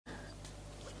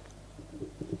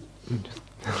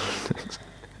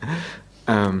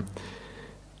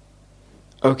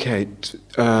Okay,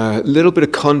 a little bit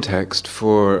of context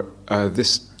for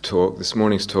this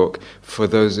morning's talk, for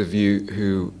those of you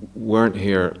who weren't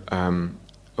here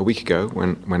a week ago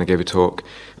when I gave a talk,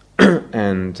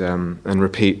 and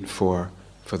repeat for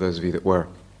those of you that were.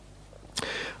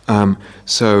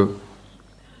 So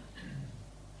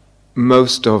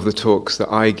most of the talks that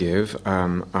I give,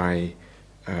 I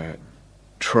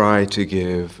try to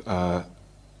give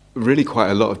really quite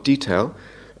a lot of detail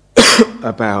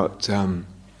about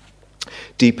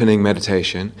deepening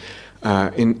meditation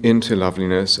into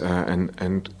loveliness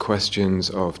and questions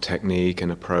of technique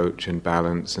and approach and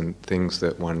balance and things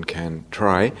that one can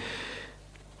try.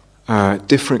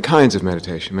 Different kinds of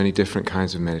meditation, many different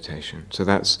kinds of meditation. So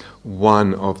that's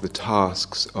one of the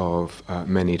tasks of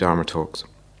many Dharma talks.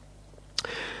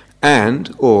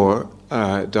 Or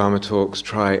Dharma talks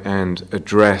try and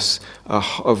address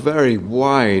a very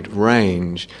wide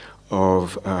range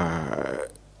of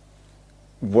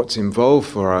what's involved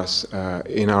for us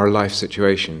in our life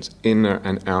situations, inner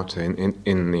and outer,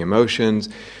 in the emotions,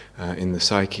 in the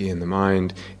psyche, in the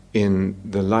mind, in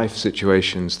the life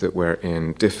situations that we're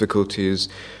in, difficulties,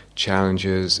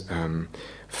 challenges,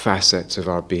 facets of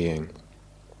our being,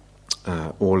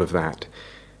 all of that,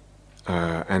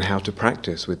 and how to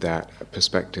practice with that,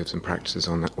 perspectives and practices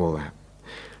on that, all that.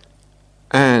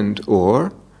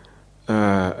 Or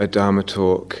a Dharma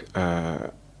talk,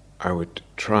 I would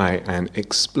try and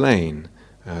explain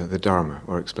the Dharma,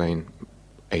 or explain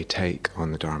a take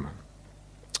on the Dharma.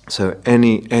 So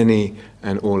any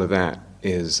and all of that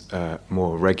is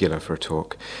more regular for a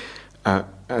talk. And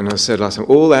I said last time,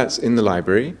 all that's in the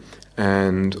library,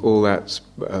 and all that's,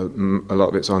 a lot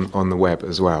of it's on the web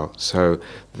as well. So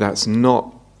that's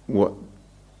not what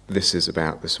this is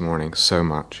about this morning so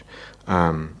much.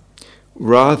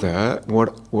 Rather,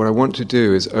 what I want to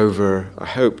do is over, I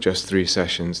hope, just 3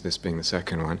 sessions, this being the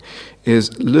second one,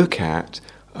 is look at,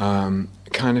 kind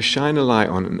of shine a light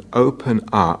on and open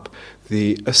up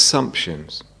the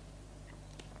assumptions,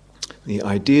 the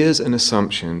ideas and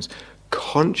assumptions,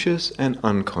 conscious and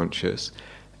unconscious,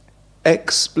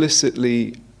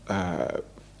 explicitly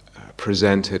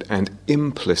presented and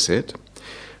implicit,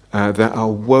 that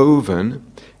are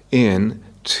woven in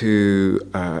to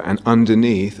and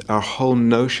underneath our whole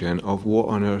notion of what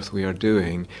on earth we are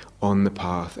doing on the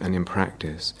path and in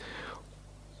practice.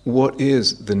 What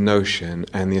is the notion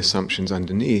and the assumptions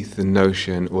underneath the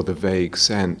notion or the vague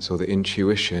sense or the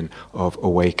intuition of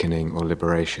awakening or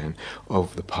liberation,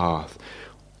 of the path,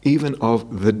 even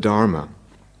of the Dharma?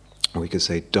 We could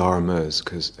say dharmas,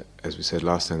 because as we said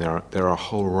last time, there are a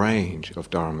whole range of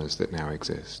dharmas that now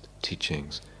exist,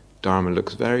 teachings. Dharma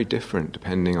looks very different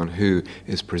depending on who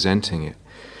is presenting it.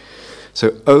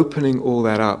 So opening all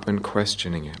that up and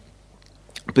questioning it.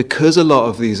 Because a lot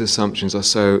of these assumptions are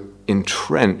so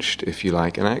entrenched, if you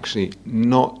like, and actually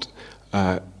not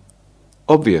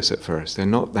obvious at first, they're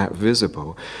not that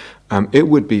visible, it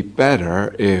would be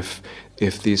better if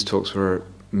these talks were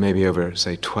maybe over,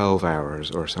 say, 12 hours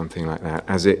or something like that.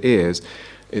 As it is,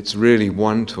 it's really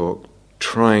one talk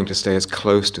trying to stay as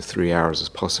close to 3 hours as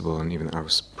possible, and even I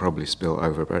was probably spill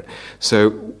over. But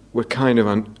so we're kind of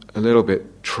a little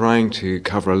bit trying to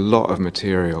cover a lot of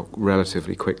material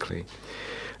relatively quickly.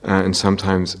 And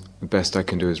sometimes the best I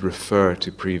can do is refer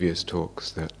to previous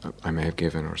talks that I may have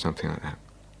given or something like that.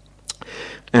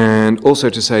 And also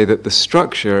to say that the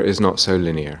structure is not so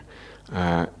linear.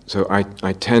 So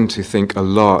I tend to think a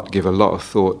lot, give a lot of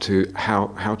thought to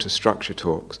how to structure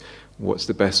talks. What's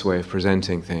the best way of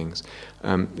presenting things?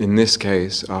 In this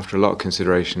case, after a lot of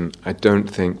consideration, I don't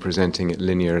think presenting it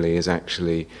linearly is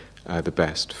actually the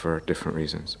best for different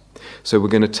reasons. So we're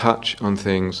going to touch on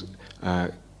things,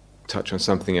 touch on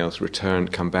something else, return,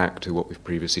 come back to what we've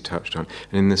previously touched on,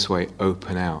 and in this way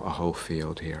open out a whole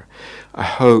field here. I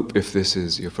hope if this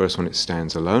is your first one, it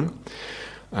stands alone.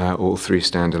 All 3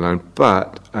 stand alone,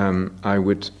 but I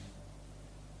would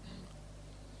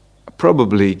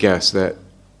probably guess that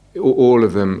all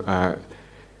of them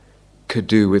could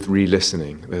do with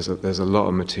re-listening. There's a lot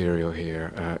of material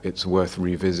here. It's worth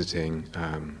revisiting.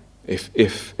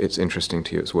 If it's interesting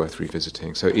to you, it's worth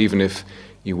revisiting. So even if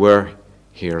you were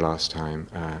here last time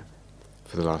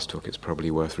for the last talk, it's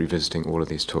probably worth revisiting all of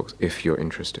these talks if you're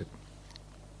interested.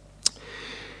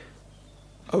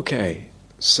 Okay,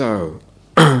 so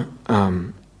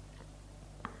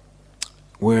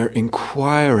we're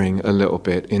inquiring a little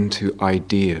bit into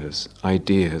ideas,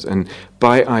 and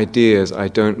by ideas I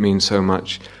don't mean so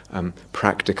much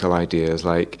practical ideas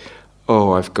like,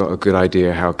 oh, I've got a good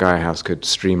idea how Gaia House could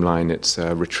streamline its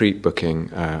retreat booking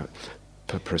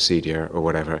procedure or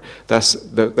whatever. That's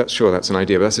sure, that's an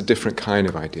idea, but that's a different kind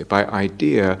of idea. By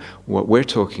idea, what we're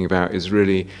talking about is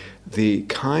really the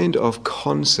kind of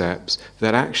concepts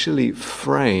that actually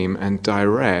frame and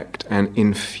direct and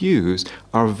infuse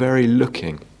our very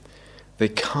looking. They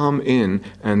come in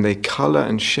and they color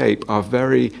and shape our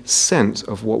very sense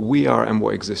of what we are and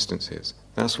what existence is.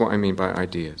 That's what I mean by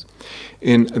ideas.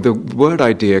 The word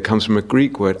idea comes from a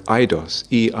Greek word eidos,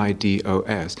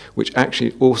 E-I-D-O-S, which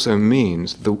actually also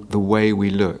means the way we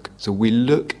look. So we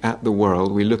look at the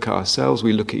world, we look at ourselves,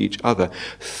 we look at each other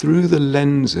through the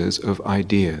lenses of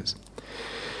ideas.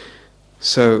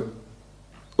 So,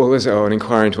 all this, an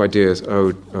inquiry into ideas,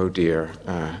 oh dear,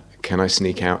 can I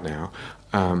sneak out now?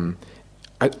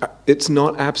 It's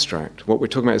not abstract. What we're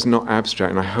talking about is not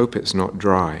abstract, and I hope it's not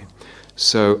dry.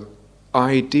 So,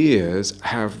 ideas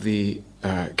have the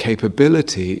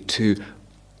capability to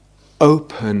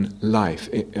open life,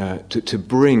 to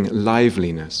bring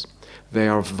liveliness. They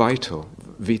are vital,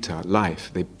 vita, life.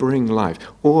 They bring life,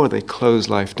 or they close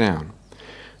life down.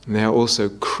 And they are also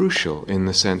crucial in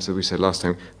the sense that we said last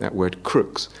time, that word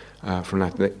crux from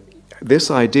Latin. This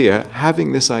idea,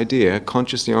 having this idea,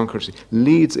 consciously or unconsciously,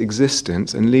 leads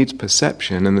existence and leads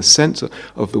perception and the sense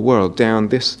of the world down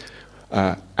this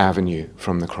avenue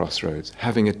from the crossroads.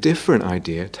 Having a different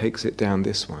idea takes it down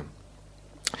this one.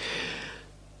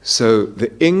 So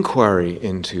the inquiry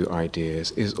into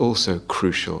ideas is also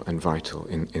crucial and vital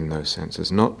in those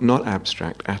senses, not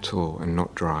abstract at all and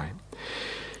not dry.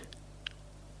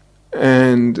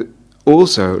 And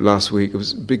also last week I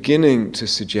was beginning to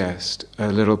suggest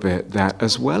a little bit that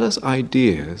as well as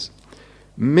ideas,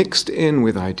 mixed in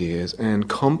with ideas and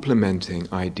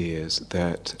complementing ideas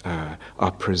that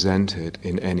are presented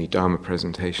in any Dharma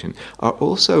presentation are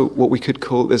also what we could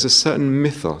call, there's a certain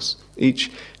mythos.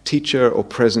 Each teacher or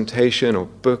presentation or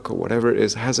book or whatever it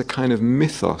is has a kind of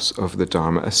mythos of the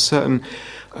Dharma, a certain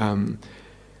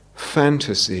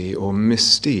fantasy or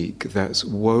mystique that's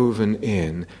woven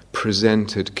in,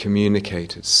 presented,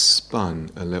 communicated, spun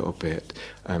a little bit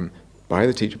by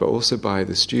the teacher but also by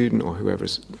the student or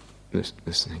whoever's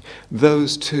listening.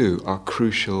 Those two are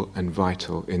crucial and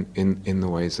vital in the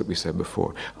ways that we said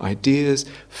before. Ideas,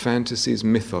 fantasies,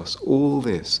 mythos, all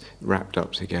this wrapped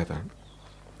up together.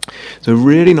 So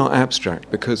really not abstract,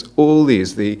 because all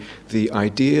these, the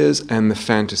ideas and the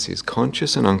fantasies,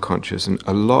 conscious and unconscious, and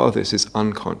a lot of this is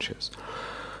unconscious,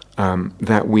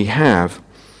 that we have,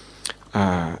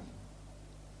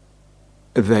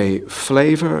 they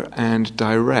flavor and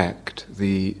direct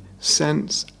the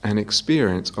sense and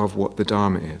experience of what the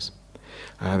Dharma is.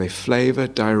 They flavor,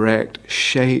 direct,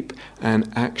 shape,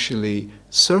 and actually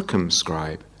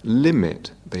circumscribe,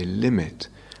 limit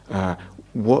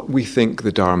what we think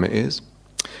the Dharma is,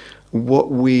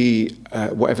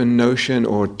 whatever notion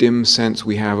or dim sense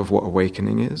we have of what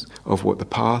awakening is, of what the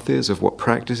path is, of what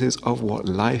practice is, of what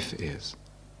life is,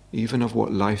 even of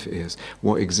what life is,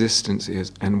 what existence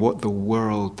is, and what the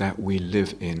world that we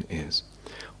live in is.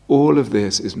 All of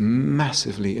this is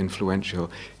massively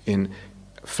influential in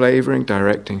flavoring,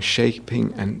 directing,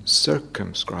 shaping, and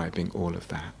circumscribing all of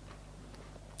that.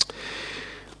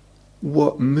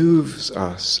 What moves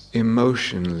us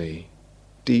emotionally,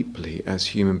 deeply as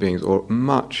human beings, or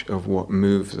much of what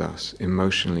moves us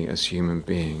emotionally as human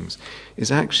beings,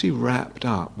 is actually wrapped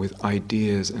up with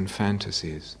ideas and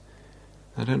fantasies.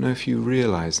 I don't know if you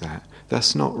realize that.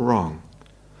 That's not wrong.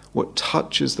 What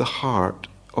touches the heart,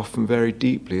 often very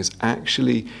deeply, is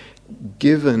actually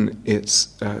given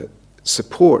its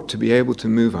support to be able to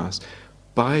move us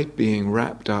by being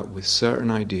wrapped up with certain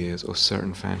ideas or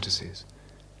certain fantasies.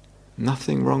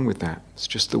 Nothing wrong with that. It's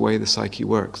just the way the psyche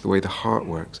works, the way the heart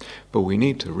works. But we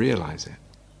need to realize it.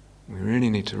 We really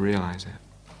need to realize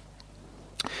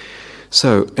it.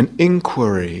 So, an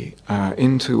inquiry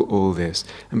into all this.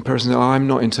 And person says, I'm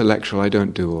not intellectual, I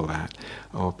don't do all that.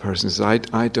 Or a person says,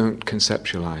 I don't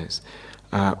conceptualize.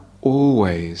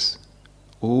 Always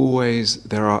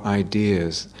there are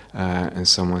ideas. And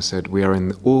someone said, we are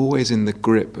always in the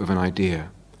grip of an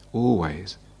idea.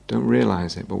 Always. Don't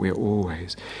realize it, but we are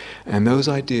always. And those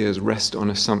ideas rest on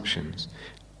assumptions.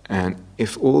 And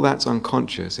if all that's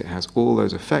unconscious, it has all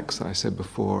those effects that I said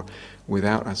before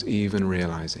without us even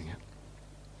realizing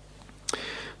it.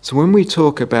 So when we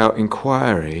talk about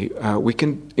inquiry,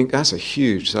 that's a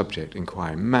huge subject,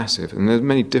 inquiry, massive. And there's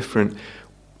many different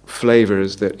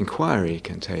flavors that inquiry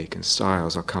can take and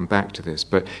styles. I'll come back to this.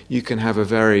 But you can have a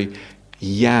very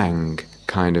yang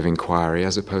kind of inquiry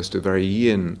as opposed to a very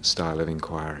yin style of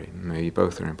inquiry. Maybe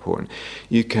both are important.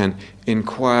 You can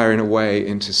inquire in a way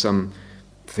into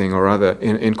something or other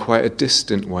in quite a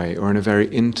distant way or in a very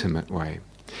intimate way,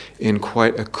 in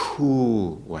quite a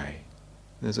cool way.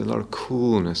 There's a lot of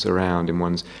coolness around in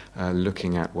one's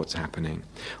looking at what's happening.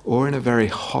 Or in a very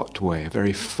hot way, a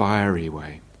very fiery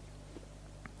way.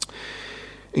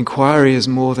 Inquiry is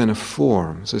more than a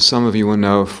form. So some of you will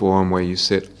know a form where you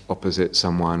sit opposite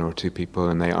someone or two people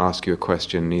and they ask you a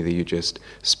question, and either you just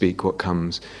speak what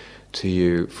comes to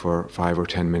you for 5 or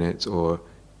 10 minutes or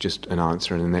just an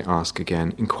answer and then they ask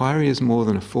again. Inquiry is more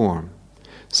than a form.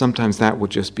 Sometimes that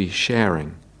would just be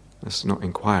sharing. That's not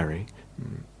inquiry.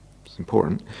 It's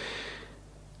important.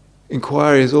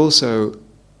 Inquiry is also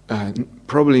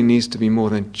probably needs to be more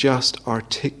than just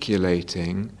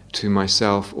articulating to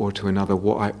myself or to another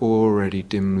what I already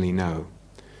dimly know.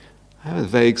 I have a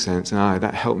vague sense, and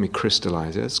that helped me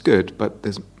crystallize it. It's good, but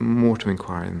there's more to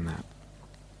inquiry than that.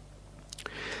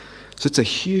 So it's a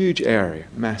huge area,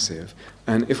 massive,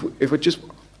 and if we just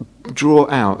draw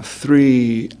out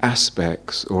 3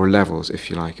 aspects or levels, if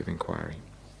you like, of inquiry.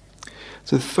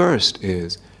 So the first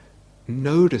is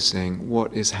noticing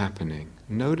what is happening,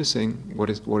 noticing what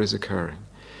is occurring.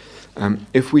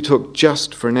 If we talk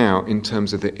just for now in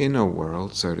terms of the inner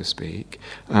world, so to speak,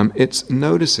 it's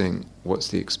noticing what's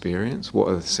the experience, what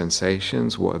are the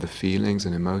sensations, what are the feelings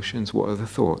and emotions, what are the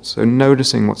thoughts. So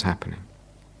noticing what's happening.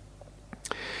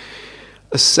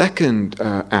 A second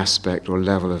aspect or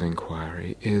level of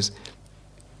inquiry is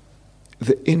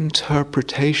the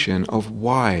interpretation of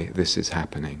why this is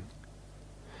happening.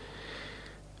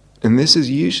 And this is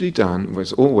usually done, well,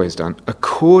 it's always done,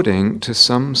 according to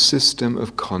some system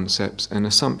of concepts and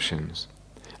assumptions.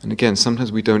 And again,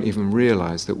 sometimes we don't even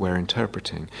realize that we're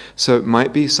interpreting. So it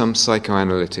might be some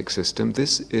psychoanalytic system.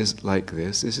 This is like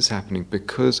this is happening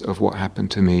because of what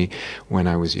happened to me when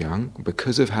I was young,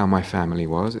 because of how my family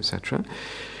was, etc.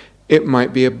 It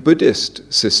might be a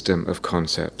Buddhist system of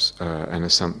concepts and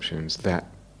assumptions that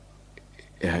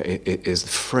it is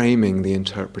framing the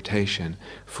interpretation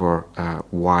for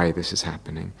why this is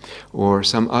happening. Or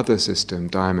some other system,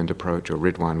 Diamond Approach or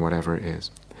Ridwan, whatever it is.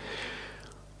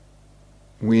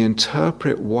 We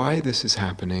interpret why this is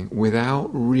happening without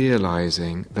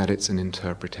realizing that it's an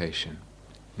interpretation,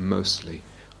 mostly.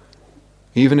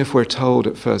 Even if we're told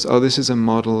at first, oh, this is a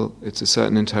model, it's a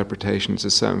certain interpretation, it's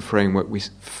a certain framework, we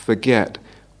forget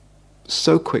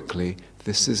so quickly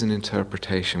this is an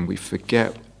interpretation. We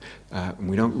forget,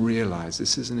 we don't realize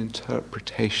this is an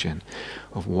interpretation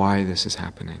of why this is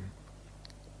happening.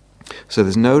 So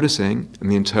there's noticing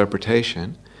and the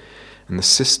interpretation and the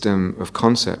system of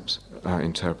concepts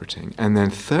interpreting. And then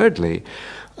thirdly,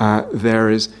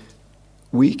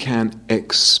 we can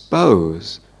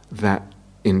expose that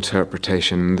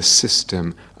interpretation and the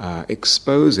system,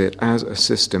 expose it as a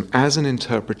system, as an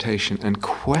interpretation, and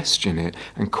question it,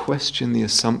 and question the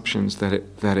assumptions that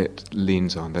it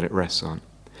leans on, that it rests on.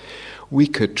 We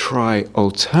could try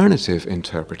alternative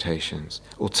interpretations,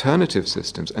 alternative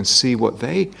systems, and see what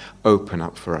they open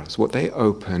up for us, what they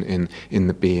open in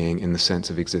the being, in the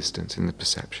sense of existence, in the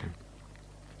perception.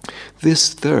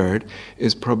 This third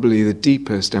is probably the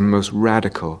deepest and most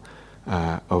radical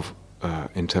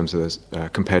in terms of those,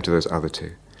 compared to those other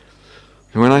two.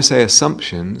 And when I say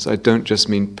assumptions, I don't just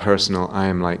mean personal, I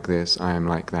am like this, I am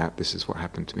like that, this is what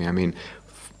happened to me. I mean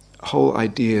whole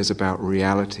ideas about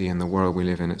reality and the world we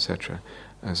live in, etc.,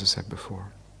 as I said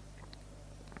before.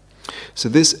 So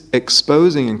this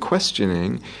exposing and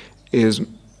questioning is,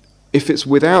 if it's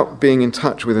without being in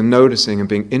touch with and noticing and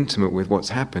being intimate with what's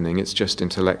happening, it's just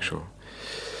intellectual.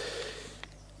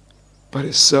 But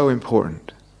it's so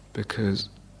important because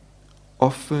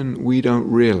often we don't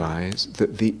realize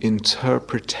that the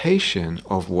interpretation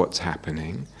of what's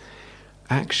happening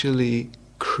actually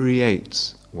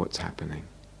creates what's happening.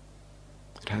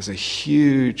 It has a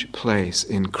huge place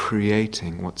in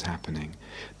creating what's happening.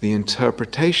 The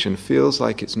interpretation feels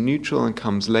like it's neutral and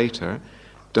comes later,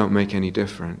 don't make any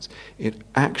difference. It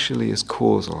actually is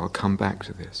causal. I'll come back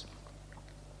to this.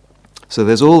 So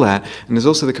there's all that, and there's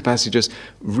also the capacity to just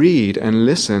read and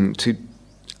listen to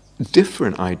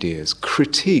different ideas,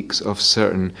 critiques of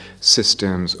certain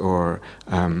systems or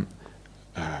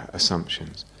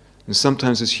assumptions. And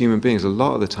sometimes as human beings, a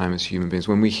lot of the time as human beings,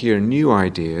 when we hear new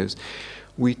ideas,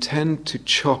 we tend to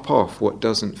chop off what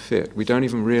doesn't fit. We don't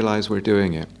even realize we're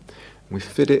doing it. We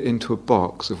fit it into a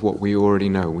box of what we already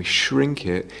know. We shrink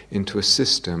it into a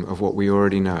system of what we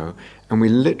already know, and we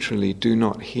literally do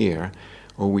not hear,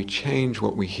 or we change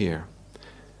what we hear.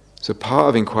 So part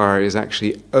of inquiry is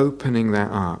actually opening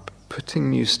that up, putting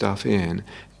new stuff in,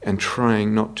 and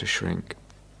trying not to shrink.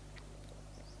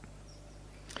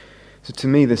 So to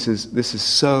me, this is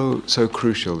so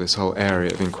crucial, this whole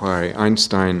area of inquiry.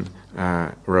 Einstein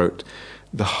wrote,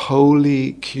 "The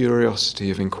holy curiosity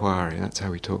of inquiry." That's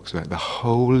how he talks about it, the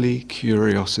holy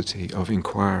curiosity of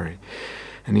inquiry.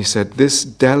 And he said, this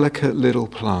delicate little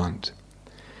plant,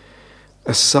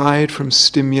 aside from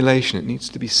stimulation, it needs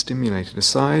to be stimulated,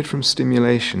 aside from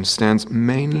stimulation, stands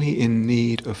mainly in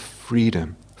need of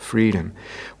freedom. Freedom.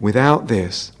 Without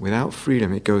this, without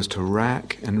freedom, it goes to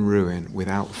rack and ruin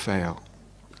without fail.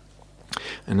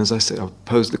 And as I said, I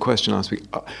posed the question last week,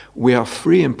 we are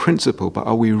free in principle, but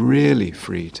are we really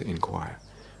free to inquire?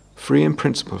 Free in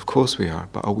principle, of course we are,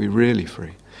 but are we really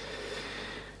free?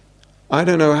 I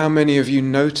don't know how many of you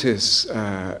notice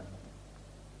the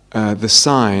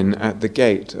sign at the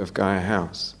gate of Gaia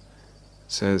House.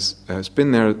 It says, it's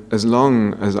been there as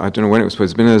long as, I don't know when it was supposed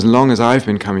to, it's been there as long as I've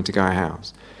been coming to Gaia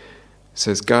House. It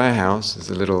says Gaia House, there's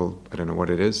a little, I don't know what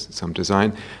it is, some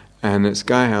design, and it's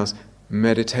Gaia House,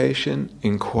 meditation,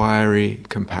 inquiry,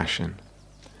 compassion.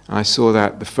 I saw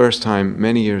that the first time,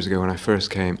 many years ago when I first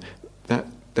came.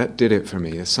 That did it for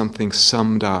me. There's something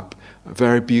summed up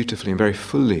very beautifully and very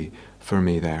fully for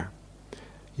me there.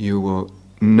 You will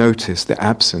notice the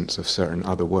absence of certain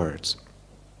other words.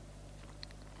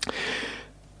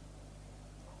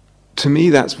 To me,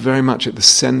 that's very much at the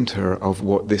center of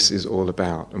what this is all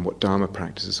about and what Dharma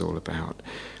practice is all about.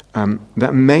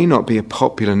 That may not be a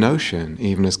popular notion,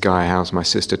 even as Gaia House. My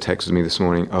sister texted me this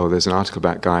morning, there's an article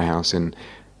about Gaia House in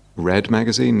Red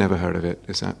magazine, never heard of it.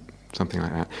 Is that something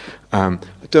like that? I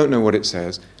don't know what it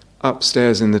says.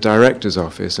 Upstairs in the director's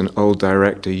office, an old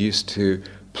director used to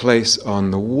place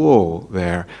on the wall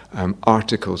there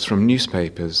articles from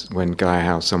newspapers when Gaia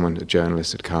House, a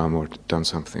journalist had come or done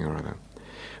something or other.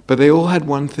 But they all had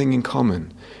one thing in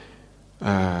common.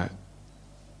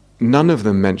 None of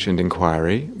them mentioned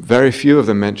inquiry. Very few of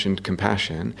them mentioned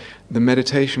compassion. The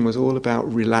meditation was all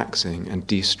about relaxing and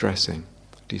de-stressing.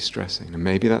 And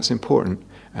maybe that's important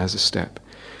as a step.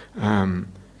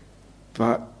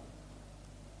 But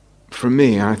for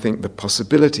me, I think the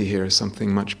possibility here is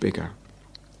something much bigger.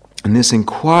 And this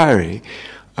inquiry,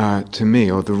 to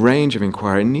me, or the range of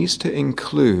inquiry, needs to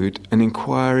include an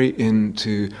inquiry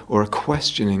into, or a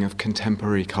questioning of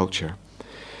contemporary culture.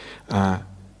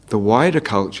 The wider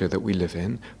culture that we live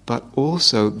in, but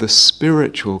also the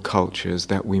spiritual cultures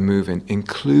that we move in,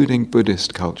 including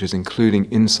Buddhist cultures, including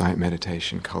insight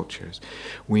meditation cultures.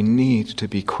 We need to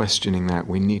be questioning that.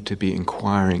 We need to be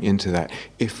inquiring into that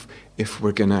if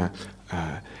we're going to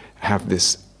have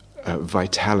this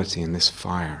vitality and this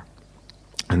fire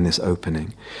and this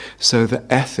opening. So the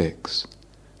ethics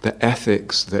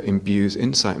that imbues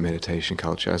insight meditation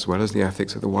culture, as well as the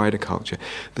ethics of the wider culture,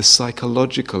 the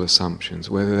psychological assumptions,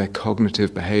 whether they're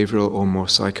cognitive, behavioral, or more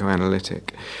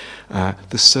psychoanalytic,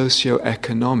 the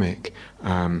socio-economic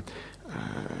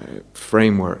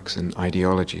frameworks and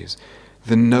ideologies,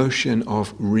 the notion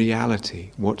of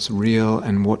reality, what's real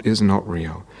and what is not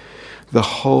real, the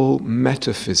whole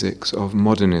metaphysics of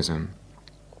modernism.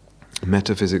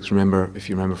 Metaphysics, if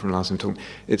you remember from last time talking,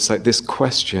 it's like this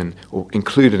question, or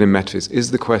included in metaphysics, is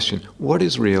the question, what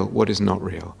is real, what is not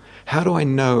real? How do I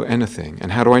know anything?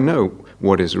 And how do I know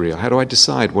what is real? How do I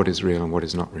decide what is real and what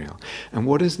is not real? And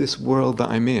what is this world that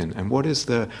I'm in? And what is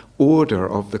the order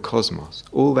of the cosmos?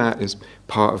 All that is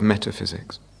part of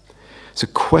metaphysics. So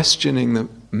questioning the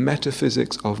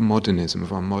metaphysics of modernism,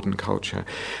 of our modern culture,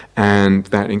 and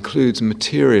that includes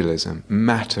materialism,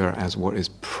 matter as what is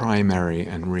primary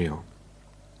and real.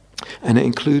 And it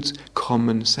includes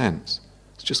common sense.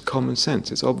 It's just common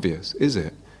sense. It's obvious. Is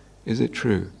it? Is it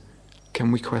true?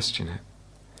 Can we question it?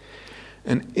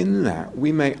 And in that,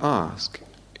 we may ask,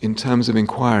 in terms of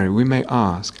inquiry, we may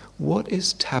ask, what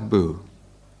is taboo?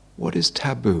 What is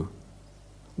taboo?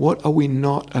 What are we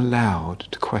not allowed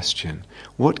to question?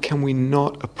 What can we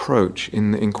not approach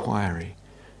in the inquiry?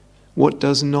 What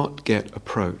does not get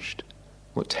approached?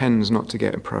 What tends not to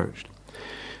get approached?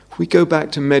 If we go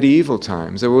back to medieval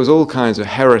times, there was all kinds of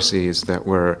heresies that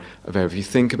were available. If you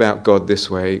think about God this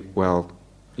way, well,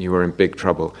 you were in big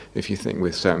trouble. If you think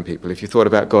with certain people, if you thought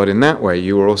about God in that way,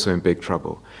 you were also in big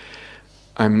trouble.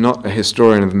 I'm not a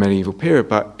historian of the medieval period,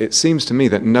 but it seems to me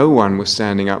that no one was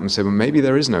standing up and said, well, maybe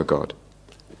there is no God.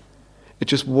 It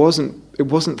just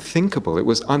wasn't thinkable. It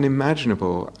was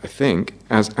unimaginable, I think,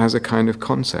 as a kind of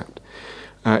concept.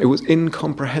 It was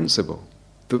incomprehensible.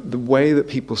 The way that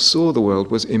people saw the world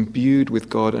was imbued with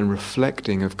God and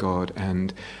reflecting of God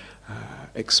and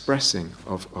expressing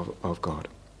of God.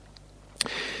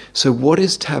 So what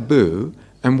is taboo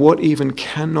and what even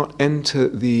cannot enter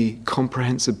the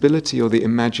comprehensibility or the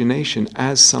imagination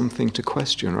as something to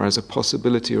question or as a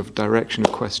possibility of direction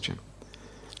of question?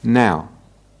 Now,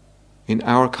 in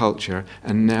our culture,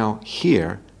 and now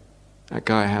here at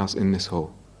Gaia House in this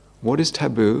hall. What is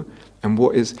taboo and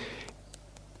what is...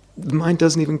 The mind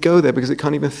doesn't even go there because it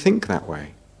can't even think that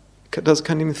way. It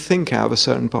can't even think out of a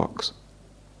certain box.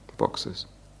 boxes.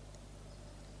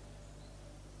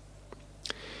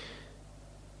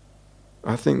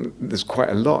 I think there's quite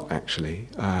a lot, actually,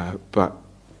 but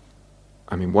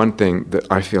I mean, one thing that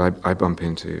I feel I bump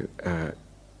into,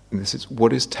 this is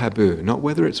what is taboo, not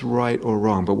whether it's right or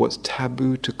wrong, but what's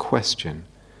taboo to question.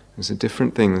 It's a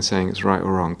different thing than saying it's right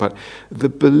or wrong, but the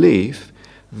belief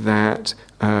that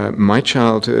my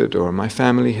childhood or my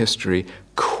family history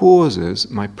causes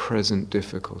my present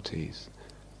difficulties,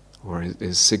 or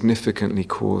is significantly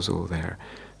causal there.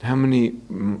 How many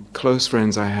close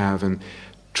friends I have, and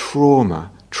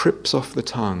trauma trips off the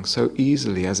tongue so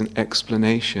easily as an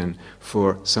explanation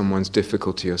for someone's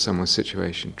difficulty or someone's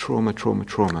situation. Trauma, trauma,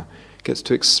 trauma. Gets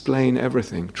to explain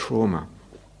everything. Trauma,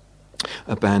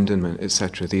 abandonment,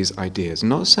 etc. These ideas.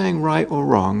 Not saying right or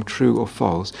wrong, true or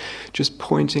false, just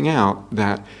pointing out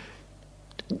that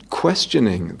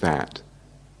questioning that,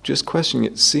 just questioning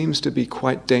it seems to be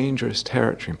quite dangerous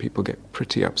territory, and people get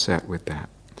pretty upset with that.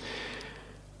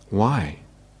 Why?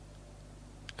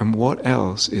 And what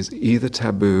else is either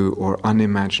taboo or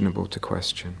unimaginable to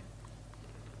question?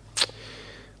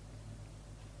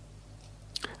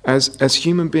 As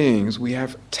human beings, we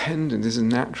have this is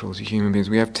natural to human beings,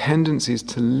 we have tendencies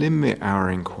to limit our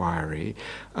inquiry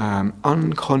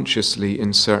unconsciously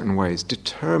in certain ways,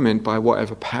 determined by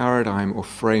whatever paradigm or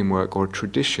framework or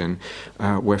tradition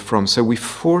we're from. So we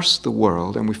force the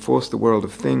world, and we force the world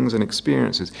of things and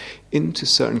experiences into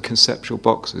certain conceptual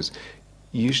boxes.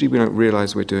 Usually we don't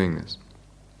realize we're doing this.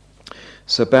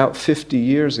 So about 50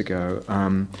 years ago,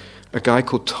 a guy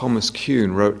called Thomas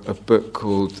Kuhn wrote a book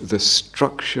called The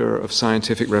Structure of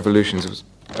Scientific Revolutions. It was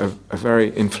a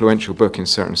very influential book in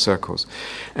certain circles.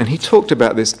 And he talked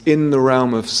about this in the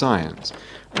realm of science.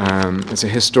 As a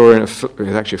historian,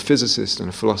 he's actually a physicist and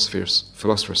a philosopher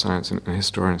of science and a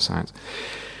historian of science.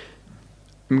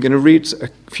 I'm going to read a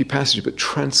few passages, but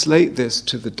translate this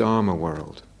to the Dharma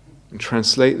world. And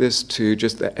translate this to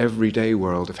just the everyday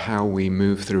world of how we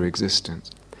move through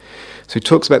existence. So he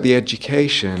talks about the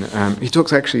education. He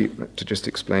talks actually, to just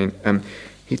explain,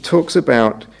 he talks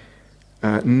about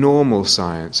normal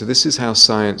science. So this is how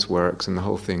science works and the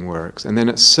whole thing works. And then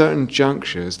at certain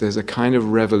junctures, there's a kind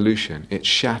of revolution. It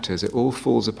shatters, it all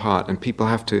falls apart, and people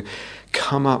have to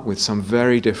come up with some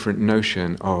very different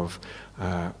notion of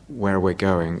where we're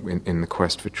going in the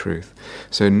quest for truth.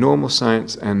 So normal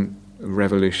science and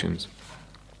revolutions.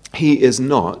 He is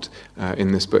not,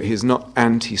 in this book, he is not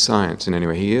anti-science in any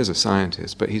way. He is a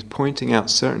scientist, but he's pointing out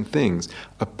certain things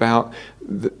about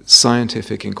the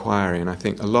scientific inquiry, and I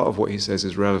think a lot of what he says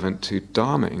is relevant to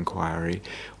Dharma inquiry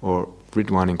or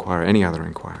Ridwan inquiry, any other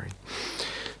inquiry.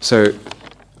 So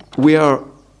we are,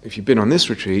 if you've been on this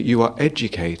retreat, you are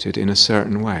educated in a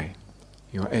certain way.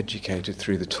 You are educated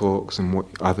through the talks and what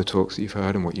other talks that you've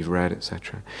heard and what you've read,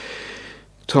 etc.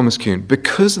 Thomas Kuhn,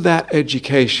 because that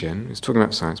education, he's talking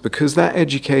about science, because that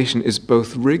education is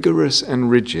both rigorous and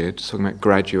rigid, talking about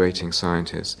graduating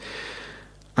scientists,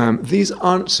 these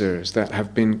answers that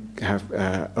have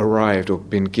arrived or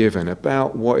been given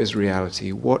about what is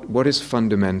reality, what is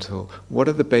fundamental, what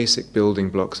are the basic building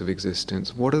blocks of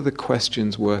existence, what are the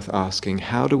questions worth asking,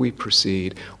 how do we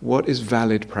proceed, what is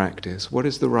valid practice, what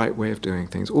is the right way of doing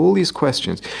things, all these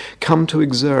questions come to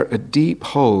exert a deep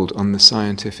hold on the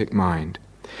scientific mind.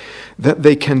 That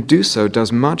they can do so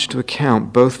does much to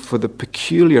account both for the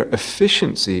peculiar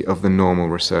efficiency of the normal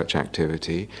research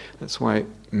activity, that's why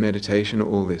meditation,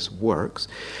 all this works,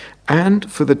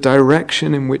 and for the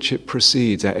direction in which it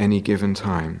proceeds at any given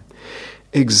time.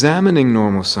 Examining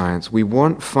normal science, we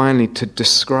want finally to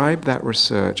describe that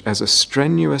research as a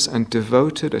strenuous and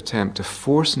devoted attempt to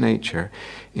force nature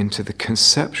into the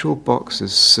conceptual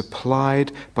boxes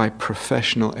supplied by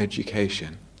professional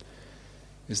education.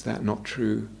 Is that not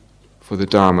true for the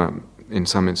Dharma, in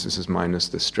some instances minus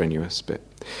the strenuous bit?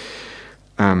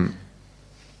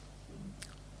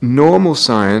 Normal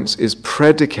science is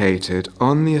predicated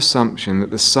on the assumption that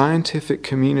the scientific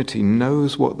community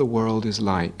knows what the world is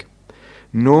like.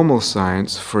 Normal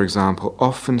science, for example,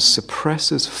 often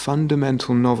suppresses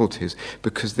fundamental novelties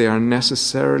because they are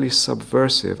necessarily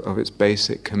subversive of its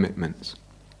basic commitments.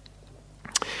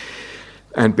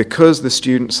 And because the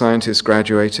student scientist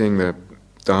graduating, the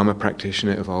Dharma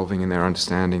practitioner evolving in their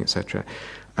understanding, etc.,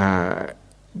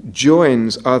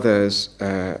 joins other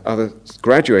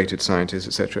graduated scientists,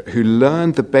 etc., who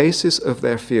learn the basis of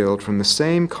their field from the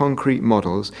same concrete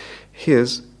models,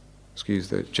 excuse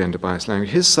the gender biased language,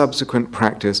 his subsequent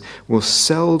practice will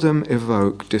seldom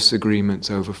evoke disagreements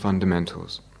over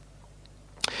fundamentals.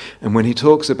 And when he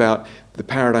talks about the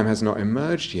paradigm has not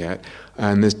emerged yet,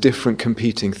 and there's different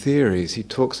competing theories, he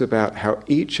talks about how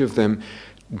each of them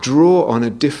draw on a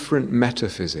different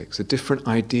metaphysics, a different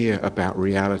idea about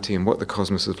reality and what the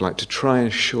cosmos is like to try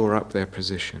and shore up their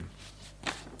position.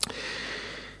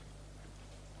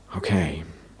 Okay.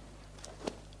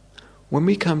 When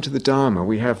we come to the Dharma,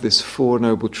 we have this Four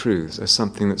Noble Truths as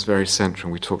something that's very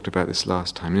central. We talked about this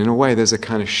last time. In a way, there's a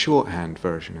kind of shorthand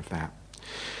version of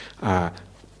that.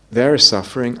 There is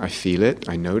suffering, I feel it,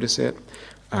 I notice it.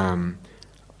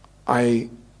 I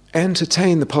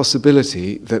entertain the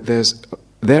possibility that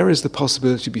there is the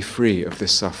possibility to be free of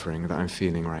this suffering that I'm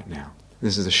feeling right now.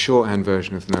 This is a shorthand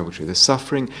version of the Noble Truth. There's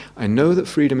suffering, I know that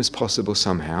freedom is possible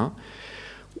somehow.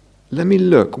 Let me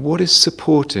look, what is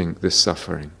supporting this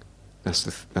suffering? That's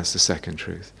the second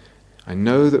truth. I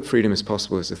know that freedom is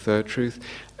possible is the third truth.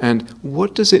 And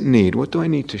what does it need? What do I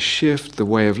need to shift? The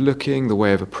way of looking, the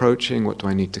way of approaching, what do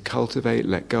I need to cultivate,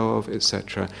 let go of,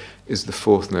 etc., is the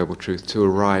fourth noble truth to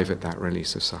arrive at that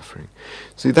release of suffering.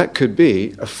 So that could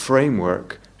be a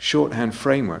framework, shorthand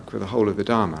framework for the whole of the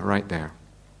Dharma, right there.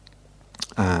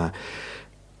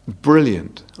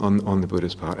 Brilliant on the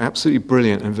Buddha's part, absolutely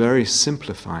brilliant and very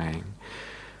simplifying.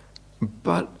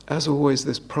 But, as always,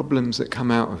 there's problems that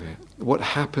come out of it. What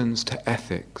happens to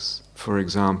ethics, for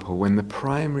example, when the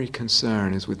primary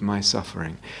concern is with my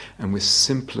suffering and with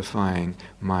simplifying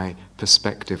my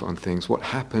perspective on things? What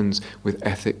happens with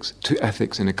ethics, to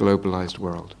ethics in a globalized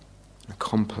world, a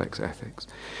complex ethics?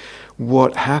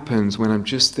 What happens when I'm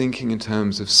just thinking in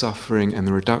terms of suffering and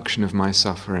the reduction of my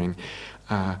suffering?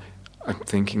 I'm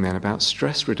thinking then about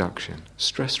stress reduction,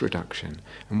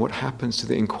 and what happens to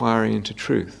the inquiry into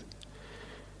truth?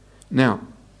 Now,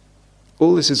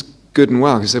 all this is good and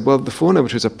well. He said, well, the Four Noble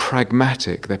Truths are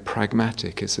pragmatic. They're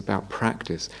pragmatic. It's about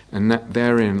practice. And that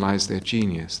therein lies their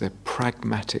genius. They're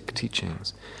pragmatic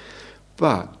teachings.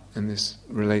 But, and this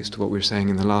relates to what we were saying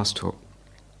in the last talk,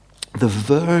 the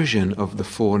version of the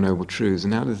Four Noble Truths,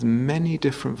 and now there's many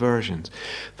different versions,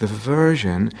 the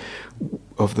version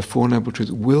of the Four Noble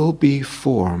Truths will be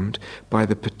formed by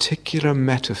the particular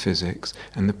metaphysics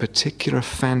and the particular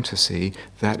fantasy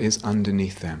that is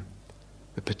underneath them.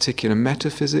 The particular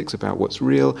metaphysics about what's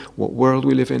real, what world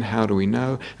we live in, how do we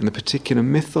know, and the particular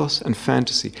mythos and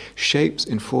fantasy, shapes,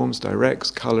 informs,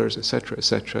 directs, colors,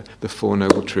 etc., the Four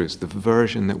Noble Truths, the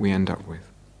version that we end up with.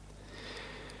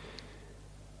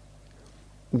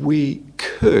 We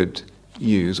could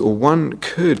use, or one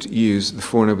could use the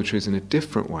Four Noble Truths in a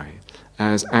different way,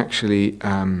 as actually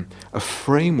a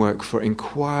framework for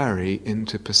inquiry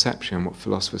into perception, what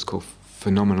philosophers call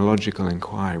phenomenological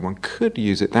inquiry. One could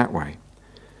use it that way.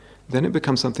 Then it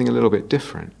becomes something a little bit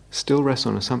different, still rests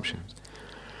on assumptions.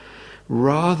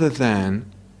 Rather than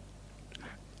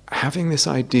having this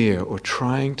idea or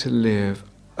trying to live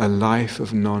a life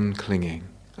of non-clinging,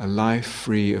 a life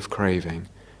free of craving,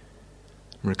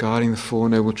 regarding the Four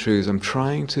Noble Truths, I'm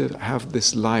trying to have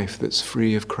this life that's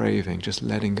free of craving, just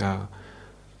letting go.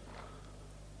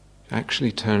 It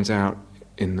actually turns out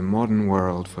in the modern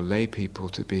world for lay people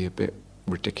to be a bit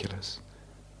ridiculous,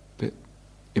 a bit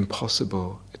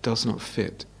impossible. It does not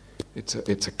fit. It's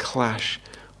a clash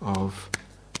of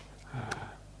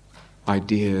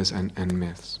ideas and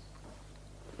myths.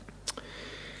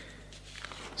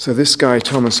 So this guy,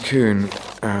 Thomas Kuhn,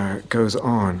 goes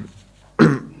on.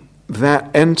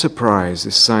 That enterprise,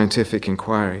 this scientific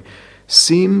inquiry,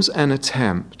 seems an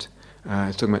attempt,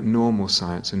 he's talking about normal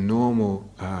science, a normal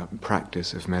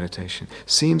practice of meditation,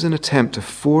 seems an attempt to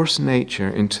force nature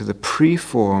into the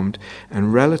preformed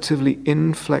and relatively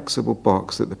inflexible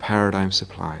box that the paradigm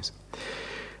supplies.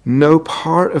 No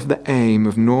part of the aim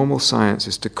of normal science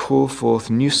is to call forth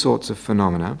new sorts of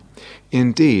phenomena.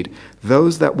 Indeed,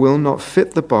 those that will not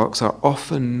fit the box are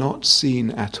often not seen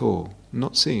at all.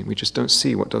 Not seen. We just don't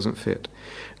see what doesn't fit.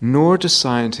 Nor do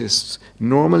scientists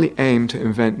normally aim to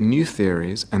invent new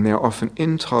theories, and they are often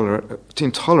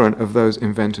intolerant of those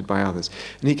invented by others.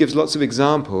 And he gives lots of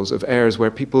examples of areas where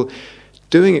people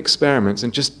doing experiments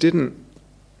and just didn't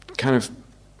kind of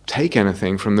take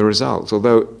anything from the results,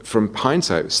 although from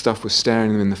hindsight stuff was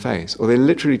staring them in the face, or they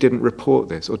literally didn't report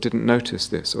this or didn't notice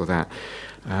this or that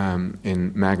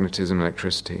in magnetism,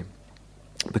 electricity.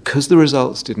 Because the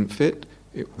results didn't fit,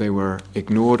 they were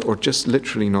ignored or just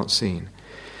literally not seen.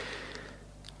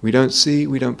 We don't see,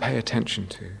 we don't pay attention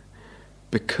to.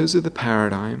 Because of the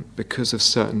paradigm, because of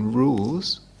certain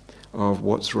rules of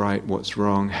what's right, what's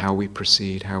wrong, how we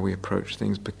proceed, how we approach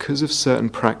things, because of certain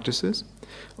practices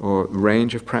or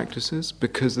range of practices,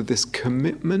 because of this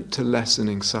commitment to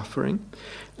lessening suffering,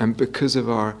 and because of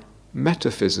our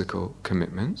metaphysical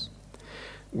commitments,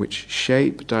 which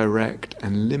shape, direct,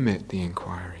 and limit the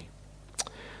inquiry.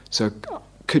 So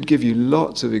could give you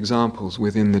lots of examples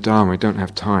within the Dharma. I don't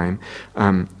have time,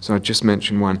 so I'll just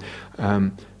mention one. A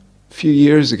few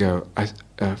years ago, I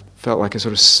felt like I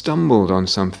sort of stumbled on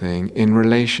something in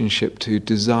relationship to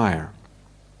desire.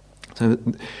 So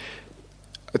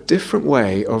a different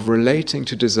way of relating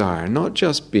to desire, not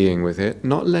just being with it,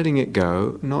 not letting it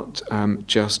go, not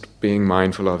just being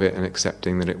mindful of it and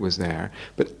accepting that it was there,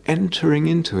 but entering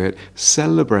into it,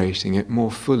 celebrating it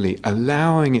more fully,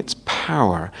 allowing its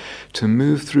power to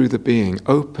move through the being,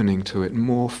 opening to it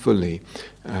more fully.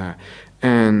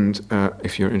 And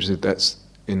if you're interested, that's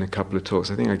in a couple of talks.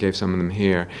 I think I gave some of them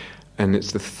here, and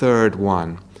it's the third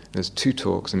one. There's 2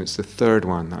 talks, and it's the third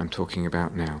one that I'm talking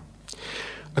about now.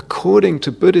 According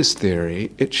to Buddhist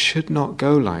theory, it should not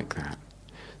go like that.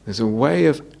 There's a way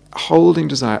of holding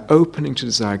desire, opening to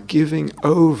desire, giving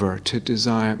over to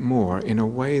desire more in a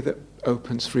way that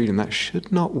opens freedom. That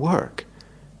should not work.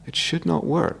 It should not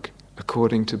work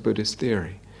according to Buddhist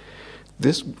theory.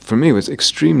 This, for me, was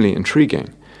extremely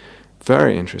intriguing,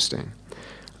 very interesting.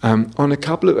 On a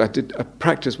couple of, I did a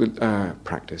practice with,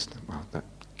 well, that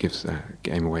gives the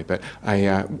game away, but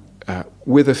I,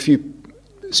 with a few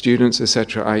students,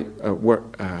 etc., I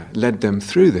led them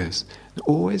through this.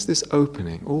 Always this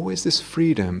opening, always this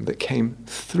freedom that came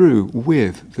through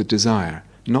with the desire.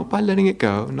 Not by letting it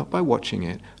go, not by watching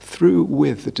it, through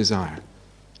with the desire.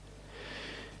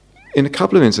 In a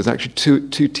couple of instances, actually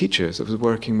two teachers, I was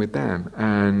working with them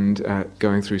and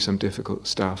going through some difficult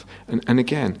stuff. And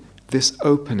again, this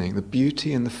opening, the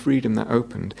beauty and the freedom that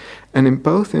opened. And in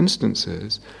both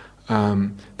instances,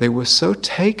 they were so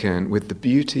taken with the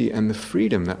beauty and the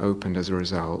freedom that opened as a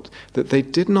result that they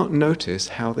did not notice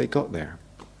how they got there.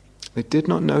 They did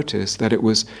not notice that it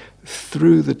was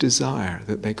through the desire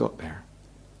that they got there.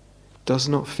 It does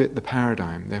not fit the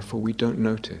paradigm, therefore we don't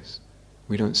notice.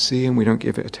 We don't see and we don't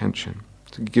give it attention.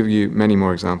 To give you many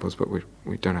more examples, but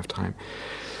we don't have time.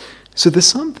 So there's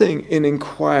something in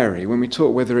inquiry, when we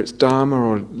talk whether it's Dharma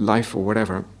or life or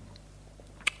whatever,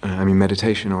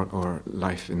 meditation or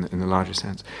life in the larger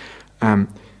sense.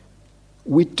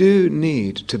 We do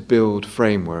need to build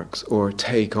frameworks or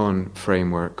take on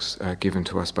frameworks given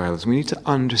to us by others. We need to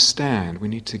understand, we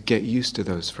need to get used to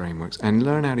those frameworks and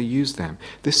learn how to use them.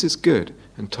 This is good,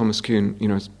 and Thomas Kuhn,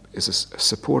 is a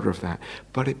supporter of that,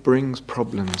 but it brings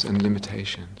problems and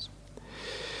limitations.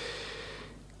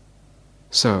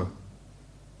 So,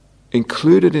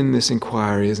 included in this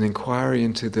inquiry is an inquiry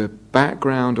into the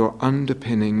background or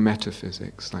underpinning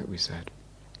metaphysics, like we said.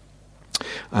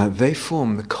 They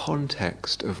form the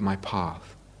context of my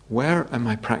path. Where am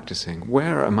I practicing?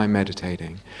 Where am I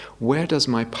meditating? Where does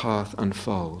my path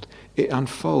unfold? It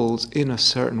unfolds in a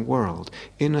certain world,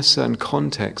 in a certain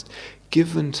context,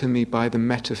 given to me by the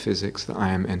metaphysics that I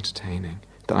am entertaining,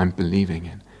 that I'm believing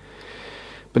in.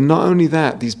 But not only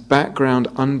that, these background,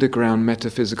 underground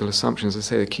metaphysical assumptions, as I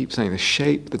say, they keep saying, they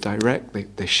shape,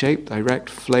 direct,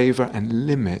 flavor, and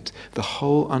limit the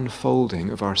whole unfolding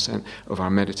of our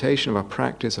meditation, of our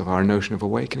practice, of our notion of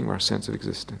awakening, of our sense of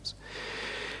existence.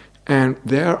 And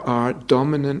there are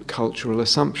dominant cultural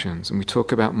assumptions, and we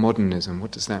talk about modernism.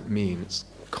 What does that mean? It's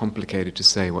complicated to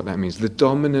say what that means. The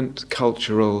dominant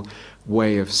cultural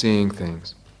way of seeing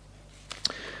things.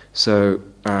 So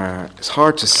it's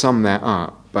hard to sum that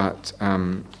up, but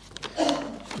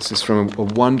this is from a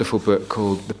wonderful book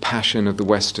called The Passion of the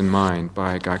Western Mind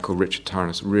by a guy called Richard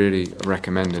Tarnas. Really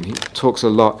recommend it. He talks a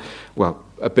lot, well,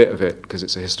 a bit of it, because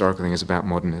it's a historical thing, is about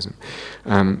modernism.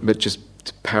 But just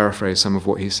to paraphrase some of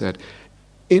what he said,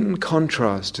 in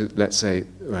contrast to, let's say,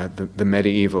 the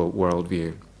medieval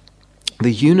worldview,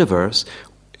 the universe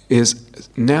is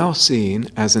now seen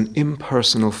as an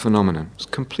impersonal phenomenon. It's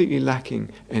completely lacking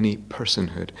any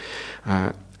personhood.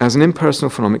 As an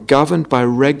impersonal phenomenon governed by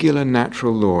regular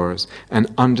natural laws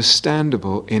and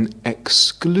understandable in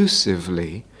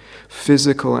exclusively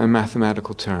physical and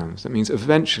mathematical terms. That means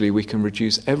eventually we can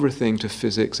reduce everything to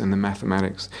physics and the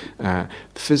mathematics, the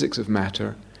physics of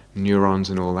matter, neurons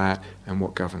and all that, and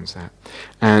what governs that.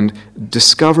 And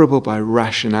discoverable by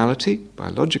rationality, by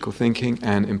logical thinking,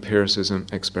 and empiricism,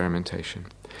 experimentation.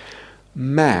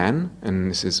 Man, and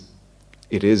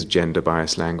it is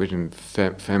gender-biased language, and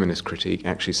feminist critique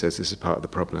actually says this is part of the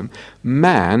problem,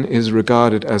 man is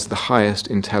regarded as the highest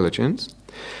intelligence,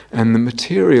 and the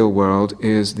material world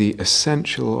is the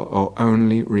essential or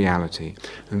only reality.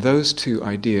 And those two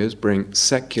ideas bring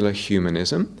secular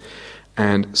humanism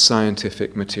and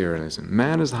scientific materialism.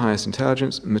 Man is the highest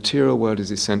intelligence, material world is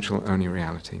essential, only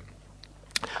reality.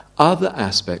 Other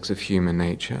aspects of human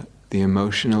nature, the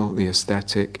emotional, the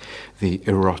aesthetic, the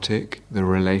erotic, the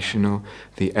relational,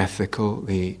 the ethical,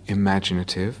 the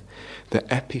imaginative, the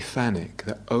epiphanic,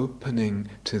 the opening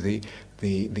to the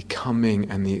the coming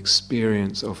and the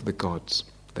experience of the gods,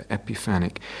 the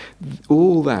epiphanic.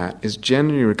 All that is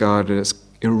generally regarded as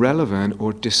irrelevant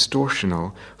or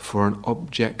distortional for an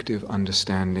objective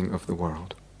understanding of the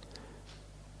world.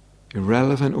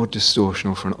 Irrelevant or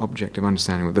distortional for an objective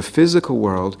understanding of the physical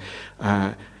world.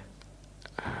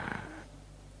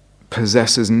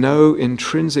 Possesses no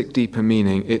intrinsic deeper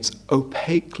meaning. It's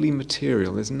opaquely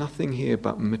material. There's nothing here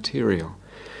but material.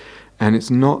 And it's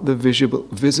not the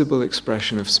visible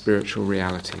expression of spiritual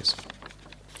realities.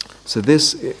 So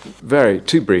this,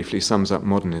 too briefly, sums up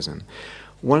modernism.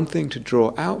 One thing to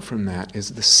draw out from that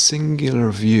is the singular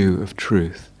view of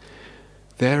truth.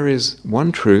 There is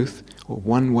one truth, or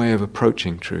one way of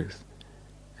approaching truth,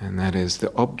 and that is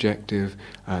the objective,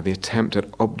 the attempt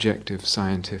at objective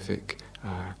scientific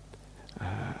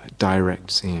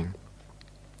direct seeing.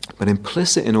 But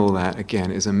implicit in all that,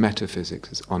 again, is a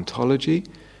metaphysics. It's ontology,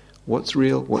 what's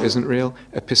real, what isn't real,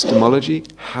 epistemology,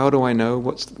 how do I know,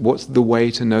 what's the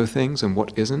way to know things and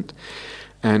what isn't,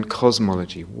 and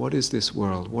cosmology, what is this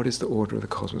world, what is the order of the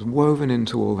cosmos, woven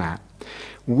into all that,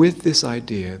 with this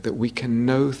idea that we can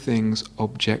know things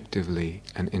objectively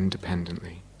and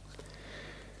independently.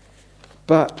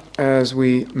 But, as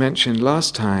we mentioned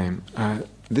last time,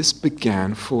 this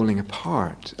began falling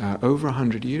apart over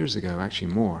 100 years ago,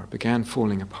 actually more, began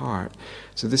falling apart.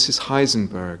 So this is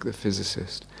Heisenberg, the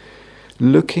physicist,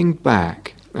 looking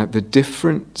back at the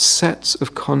different sets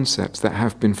of concepts that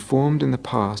have been formed in the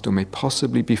past or may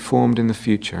possibly be formed in the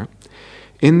future,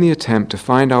 in the attempt to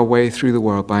find our way through the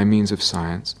world by means of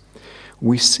science.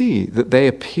 We see that they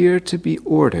appear to be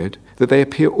ordered, that they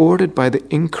appear ordered by the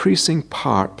increasing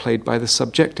part played by the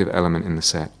subjective element in the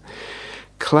set.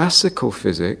 Classical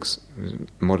physics,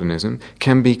 modernism,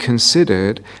 can be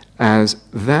considered as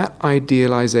that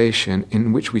idealization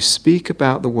in which we speak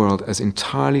about the world as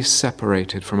entirely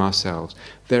separated from ourselves.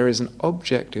 There is an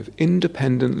objective,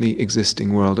 independently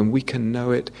existing world, and we can know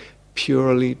it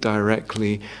purely,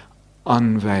 directly,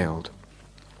 unveiled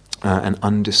and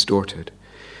undistorted.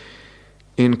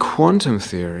 In quantum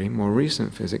theory, more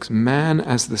recent physics, man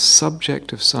as the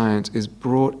subject of science is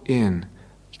brought in.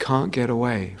 Can't get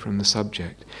away from the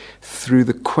subject. Through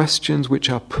the questions which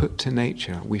are put to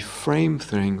nature, we frame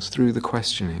things through the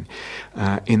questioning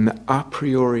in the a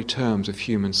priori terms of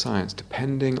human science,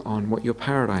 depending on what your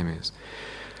paradigm is.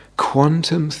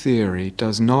 Quantum theory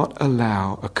does not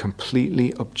allow a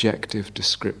completely objective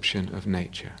description of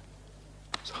nature.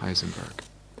 It's Heisenberg.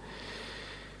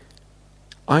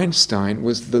 Einstein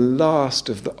was the last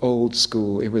of the old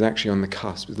school. It was actually on the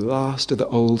cusp. It was the last of the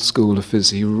old school of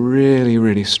physics. He really,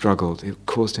 really struggled. It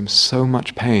caused him so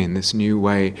much pain, this new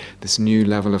way, this new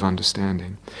level of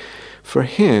understanding. For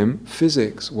him,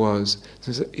 physics was,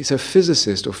 he's a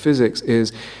physicist, or physics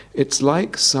is, it's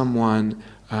like someone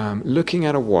looking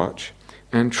at a watch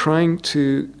and trying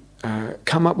to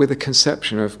come up with a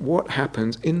conception of what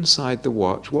happens inside the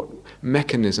watch, what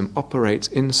mechanism operates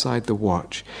inside the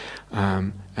watch,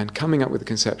 and coming up with a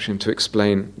conception to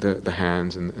explain the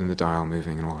hands and the dial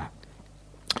moving and all that.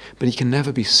 But he can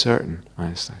never be certain,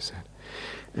 Einstein said.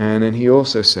 And then he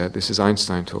also said, this is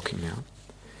Einstein talking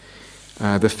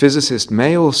now, the physicist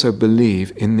may also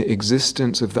believe in the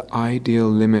existence of the ideal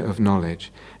limit of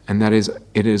knowledge, and that is,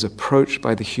 it is approached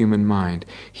by the human mind.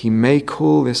 He may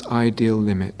call this ideal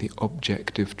limit the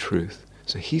objective truth.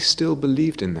 So he still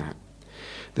believed in that.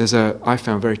 There's I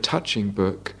found, very touching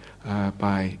book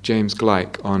by James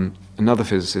Gleick on another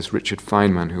physicist, Richard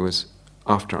Feynman, who was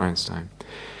after Einstein.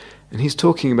 And he's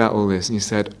talking about all this, and he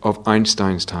said, of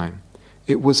Einstein's time,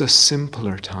 it was a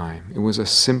simpler time. It was a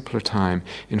simpler time.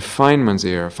 In Feynman's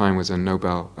era, Feynman was a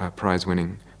Nobel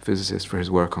Prize-winning physicist for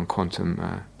his work on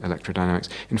quantum electrodynamics.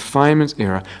 In Feynman's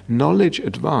era, knowledge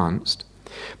advanced,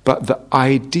 but the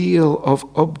ideal of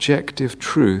objective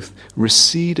truth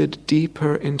receded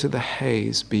deeper into the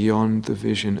haze beyond the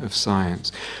vision of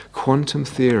science. Quantum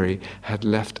theory had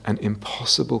left an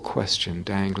impossible question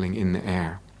dangling in the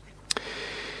air.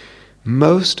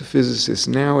 Most physicists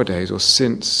nowadays, or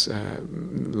since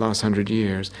the last 100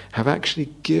 years, have actually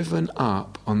given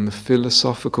up on the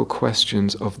philosophical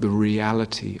questions of the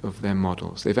reality of their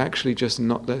models. They've actually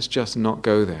let's just not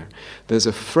go there. There's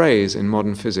a phrase in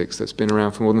modern physics that's been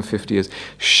around for more than 50 years,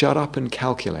 shut up and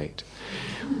calculate.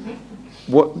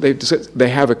 They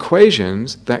have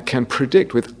equations that can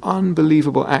predict with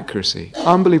unbelievable accuracy,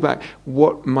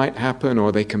 what might happen,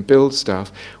 or they can build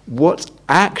stuff. What's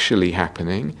actually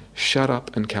happening, shut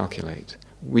up and calculate.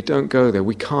 We don't go there.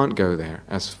 We can't go there.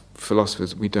 As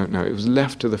philosophers, we don't know. It was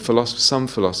left to some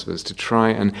philosophers to try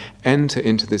and enter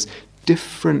into this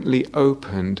differently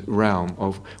opened realm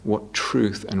of what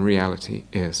truth and reality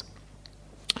is.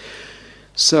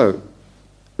 So,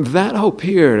 that whole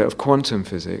period of quantum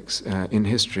physics in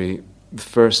history, the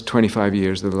first 25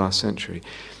 years of the last century,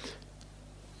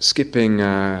 skipping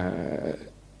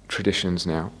traditions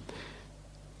now,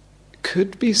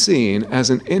 could be seen as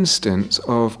an instance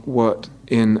of what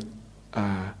in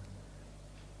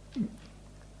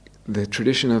the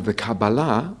tradition of the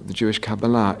Kabbalah, the Jewish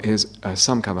Kabbalah,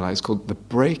 some Kabbalah is called the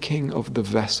breaking of the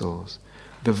vessels.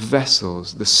 The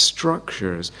vessels, the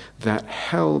structures that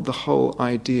held the whole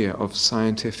idea of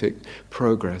scientific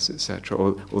progress, etc.,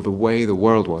 or the way the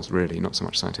world was, really, not so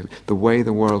much scientific, the way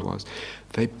the world was,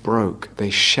 they broke,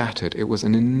 they shattered. It was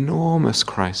an enormous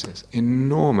crisis,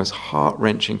 enormous,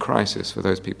 heart-wrenching crisis for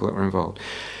those people that were involved.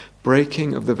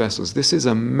 Breaking of the vessels. This is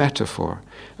a metaphor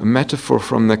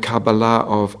from the Kabbalah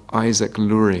of Isaac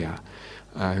Luria,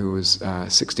 who was a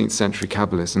 16th century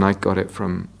Kabbalist, and I got it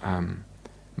from...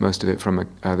 most of it from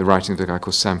the writing of the guy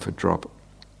called Sanford Drop.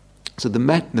 So the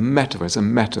metaphor is a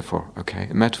metaphor, okay?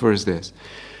 A metaphor is this.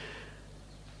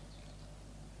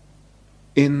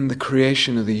 In the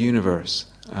creation of the universe,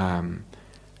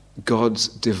 God's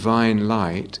divine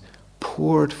light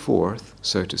poured forth,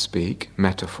 so to speak,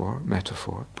 metaphor,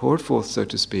 poured forth, so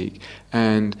to speak,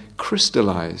 and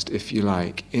crystallized, if you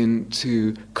like,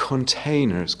 into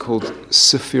containers called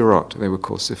sephirot. They were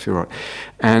called sephirot.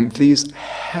 And these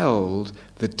held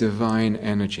the divine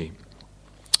energy.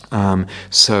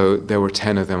 So there were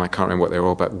 10 of them, I can't remember what they were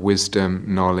all about: wisdom,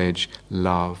 knowledge,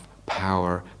 love,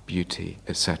 power, beauty,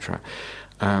 etc.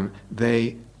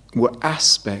 They were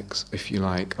aspects, if you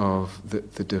like, of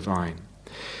the divine.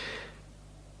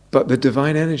 But the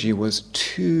divine energy was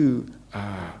too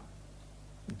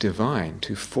divine,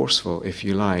 too forceful, if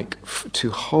you like,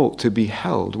 to be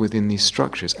held within these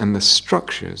structures. And the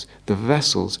structures, the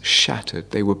vessels,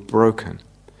 shattered. They were broken.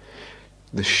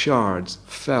 The shards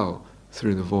fell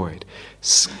through the void,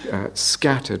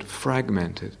 scattered,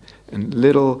 fragmented, and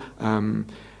little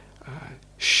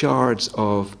shards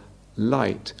of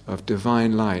light, of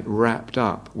divine light, wrapped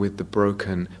up with the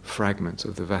broken fragments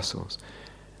of the vessels.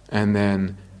 And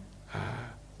then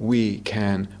we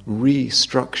can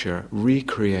restructure,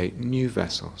 recreate new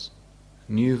vessels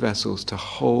to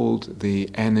hold the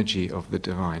energy of the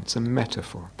divine. It's a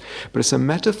metaphor. But it's a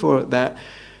metaphor that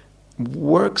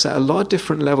works at a lot of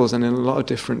different levels and in a lot of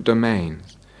different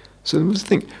domains. So let's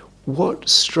think, what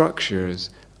structures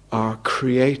are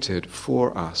created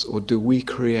for us, or do we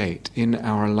create in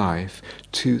our life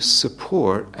to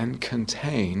support and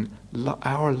contain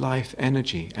our life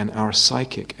energy and our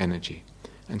psychic energy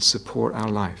and support our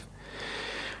life?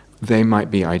 They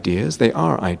might be ideas, they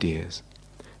are ideas.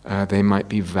 They might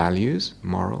be values,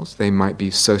 morals, they might be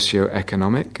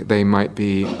socio-economic, they might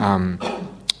be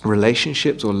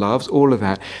relationships or loves, all of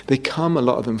that. They come, a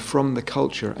lot of them, from the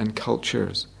culture and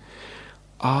cultures.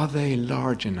 Are they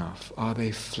large enough? Are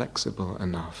they flexible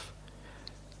enough?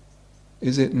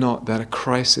 Is it not that a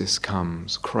crises come,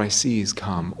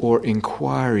 or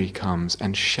inquiry comes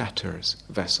and shatters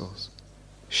vessels,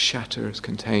 shatters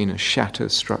containers,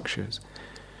 shatters structures?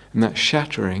 And that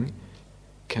shattering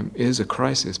is a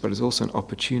crisis, but is also an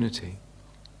opportunity.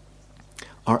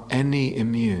 Are any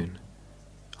immune?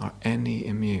 Are any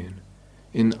immune?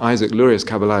 In Isaac Luria's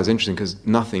Kabbalah is interesting because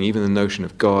nothing, even the notion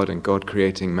of God and God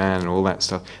creating man and all that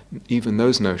stuff, even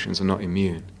those notions are not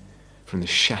immune from the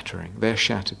shattering. They're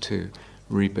shattered too,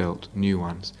 rebuilt, new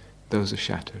ones. Those are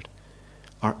shattered.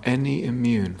 Are any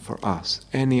immune for us?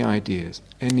 Any ideas?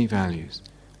 Any values?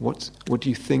 What do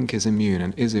you think is immune,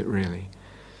 and is it really?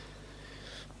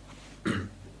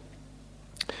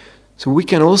 So we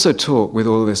can also talk with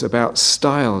all this about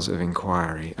styles of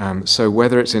inquiry. So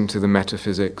whether it's into the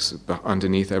metaphysics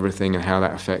underneath everything and how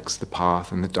that affects the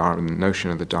path and the dharma, the notion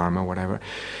of the dharma, whatever,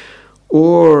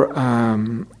 or,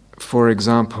 for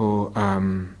example,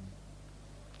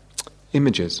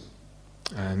 images.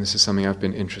 And this is something I've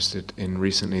been interested in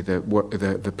recently,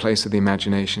 the place of the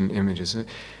imagination, images.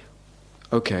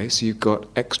 Okay, so you've got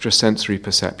extrasensory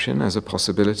perception as a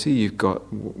possibility, you've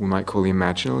got what we might call the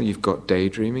imaginal, you've got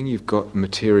daydreaming, you've got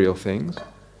material things,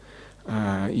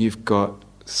 you've got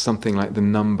something like the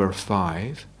number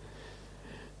 5,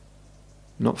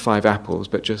 not 5 apples,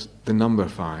 but just the number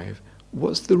 5.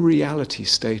 What's the reality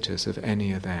status of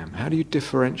any of them? How do you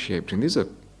differentiate between these? Are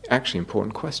actually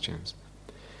important questions.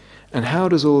 And how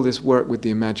does all this work with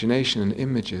the imagination and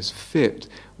images fit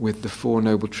with the Four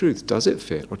Noble Truths? Does it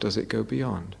fit, or does it go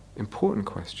beyond? Important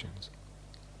questions.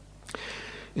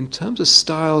 In terms of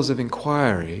styles of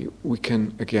inquiry, we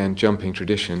can, again, jumping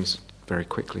traditions very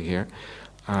quickly here,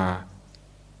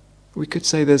 we could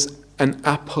say there's an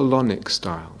Apollonic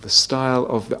style, the style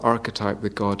of the archetype, the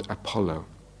god Apollo.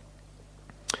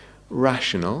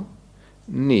 Rational,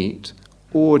 neat,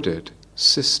 ordered,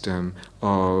 system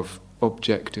of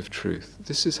objective truth.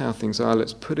 This is how things are.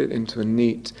 Let's put it into a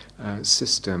neat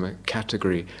system, a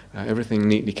category, everything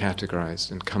neatly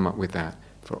categorized, and come up with that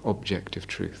for objective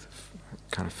truth,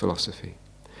 kind of philosophy.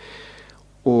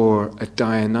 Or a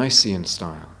Dionysian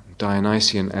style.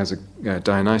 Dionysus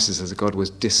as a god was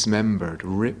dismembered,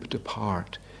 ripped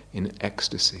apart in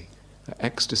ecstasy. The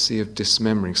ecstasy of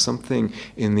dismembering. Something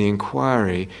in the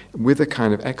inquiry with a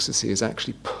kind of ecstasy is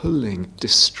actually pulling,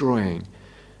 destroying.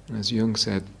 And as Jung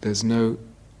said, there's no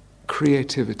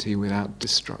creativity without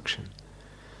destruction.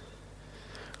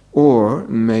 Or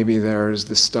maybe there is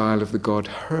the style of the god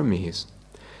Hermes,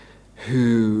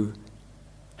 who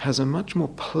has a much more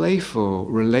playful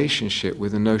relationship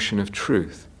with the notion of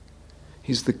truth.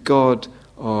 He's the god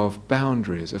of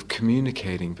boundaries, of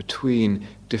communicating between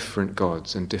different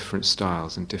gods and different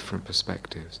styles and different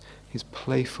perspectives. He's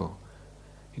playful.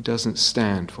 He doesn't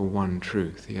stand for one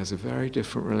truth. He has a very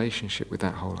different relationship with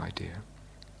that whole idea.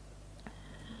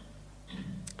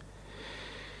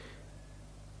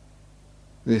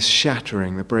 This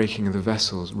shattering, the breaking of the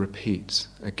vessels repeats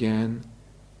again.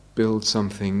 Build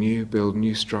something new, build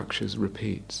new structures,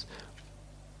 repeats.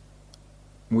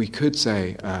 We could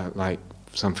say, like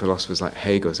some philosophers like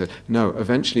Hegel said, no,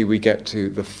 eventually we get to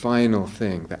the final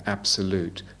thing, the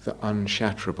absolute, the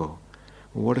unshatterable.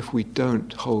 Well, what if we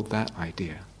don't hold that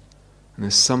idea? And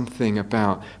there's something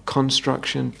about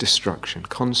construction, destruction,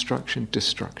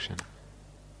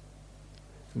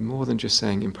 more than just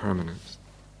saying impermanence.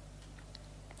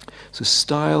 So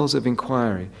styles of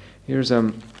inquiry. Here's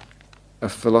a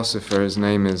philosopher, his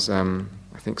name is, I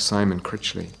think, Simon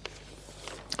Critchley.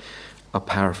 I'll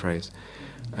paraphrase.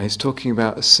 He's talking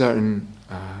about a certain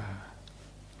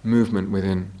movement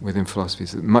within philosophy,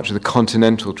 much of the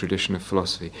continental tradition of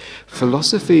philosophy.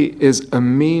 Philosophy is a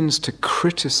means to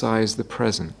criticize the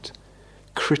present,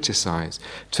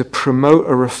 to promote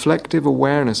a reflective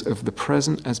awareness of the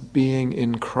present as being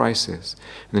in crisis.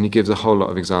 And then he gives a whole lot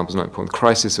of examples, not important.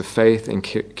 Crisis of faith in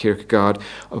Kierkegaard,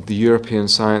 of the European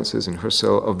sciences in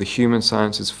Husserl, of the human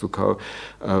sciences, Foucault,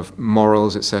 of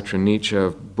morals, etc., Nietzsche,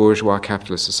 of bourgeois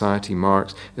capitalist society,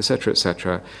 Marx, etc.,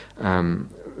 etc.,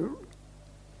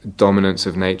 dominance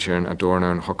of nature and Adorno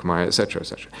and Hockmeyer, etc.,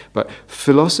 etc. But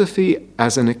philosophy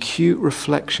as an acute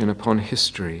reflection upon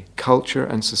history, culture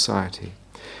and society.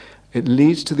 It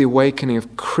leads to the awakening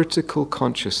of critical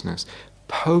consciousness,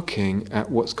 poking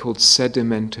at what's called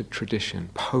sedimented tradition,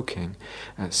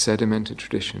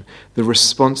 The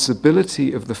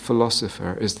responsibility of the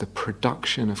philosopher is the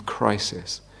production of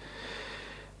crisis,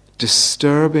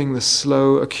 disturbing the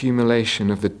slow accumulation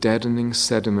of the deadening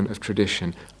sediment of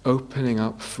tradition, opening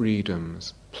up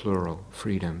freedoms, plural,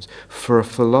 freedoms. For a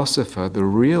philosopher, the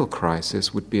real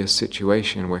crisis would be a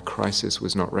situation where crisis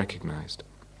was not recognized.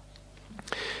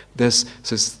 So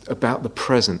it's about the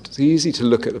present. It's easy to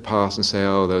look at the past and say,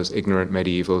 oh, those ignorant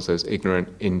medievals, those ignorant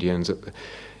Indians in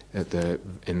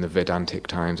the Vedantic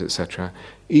times, etc.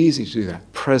 Easy to do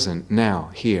that. Present,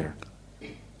 now, here.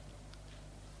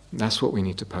 That's what we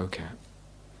need to poke at.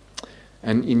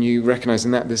 And you recognize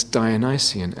in that this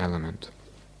Dionysian element.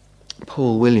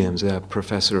 Paul Williams, a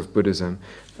professor of Buddhism,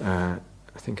 I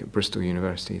think at Bristol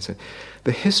University, said,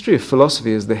 the history of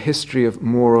philosophy is the history of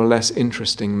more or less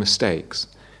interesting mistakes,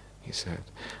 he said.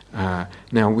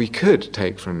 Now we could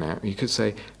take from that, you could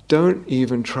say, don't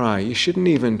even try, you shouldn't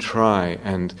even try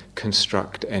and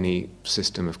construct any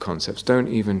system of concepts, don't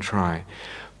even try.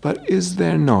 But is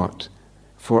there not,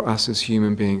 for us as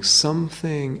human beings,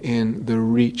 something in the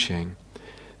reaching,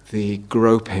 the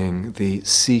groping, the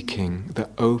seeking, the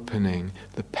opening,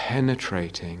 the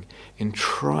penetrating, in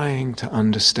trying to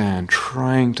understand,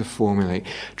 trying to formulate,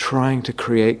 trying to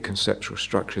create conceptual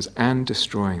structures and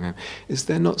destroying them? Is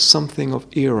there not something of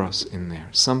eros in there,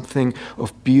 something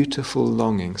of beautiful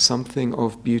longing, something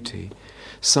of beauty,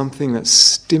 something that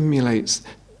stimulates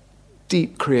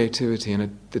deep creativity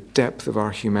and the depth of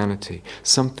our humanity,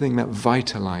 something that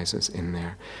vitalizes in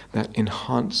there, that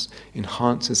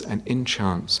enhances and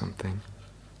enchants something?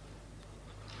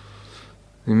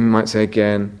 And you might say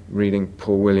again, reading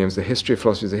Paul Williams, the history of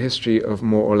philosophy is a history of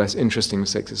more or less interesting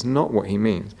mistakes. It's not what he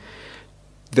means.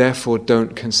 Therefore,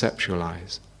 don't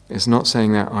conceptualize. It's not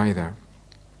saying that either.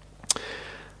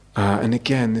 And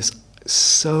again, this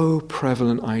so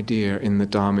prevalent idea in the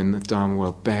Dharma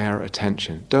world, bear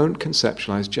attention. Don't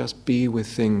conceptualize, just be with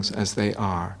things as they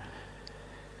are.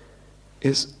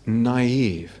 It's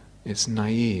naive.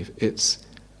 It's,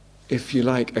 if you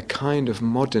like, a kind of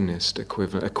modernist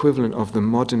equivalent of the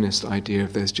modernist idea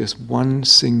of there's just one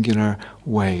singular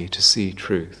way to see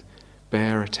truth.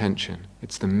 Bear attention.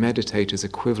 It's the meditator's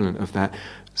equivalent of that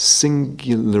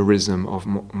singularism of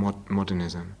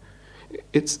modernism.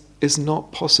 is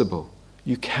not possible.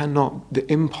 You cannot,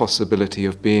 the impossibility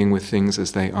of being with things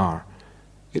as they are.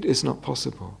 It is not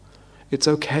possible. It's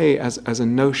okay as a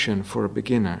notion for a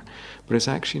beginner, but it's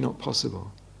actually not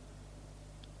possible.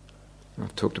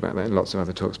 I've talked about that in lots of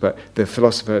other talks, but the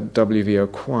philosopher W.V.O.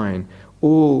 Quine,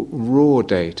 all raw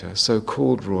data,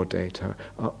 so-called raw data,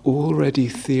 are already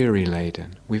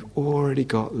theory-laden. We've already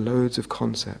got loads of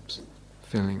concepts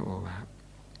filling all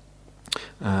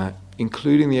that,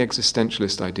 including the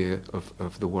existentialist idea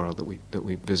of the world that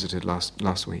we visited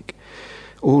last week.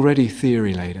 Already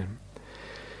theory-laden.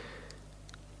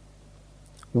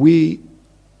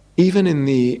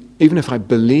 Even if I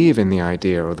believe in the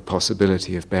idea or the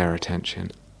possibility of bare attention,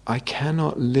 I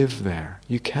cannot live there.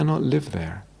 You cannot live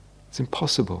there. It's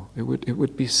impossible. It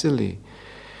would be silly.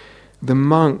 The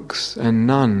monks and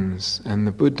nuns and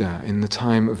the Buddha in the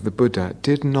time of the Buddha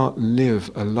did not live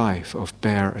a life of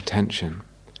bare attention.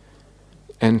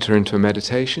 Enter into a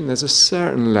meditation, there's a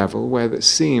certain level where that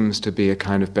seems to be a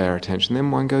kind of bare attention. Then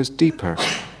one goes deeper,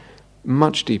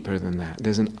 much deeper than that.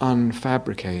 There's an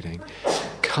unfabricating.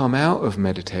 Come out of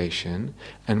meditation,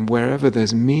 and wherever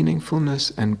there's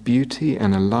meaningfulness and beauty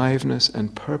and aliveness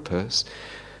and purpose,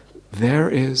 there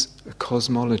is a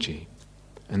cosmology.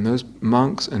 And those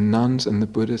monks and nuns and the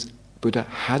Buddha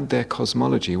had their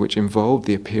cosmology, which involved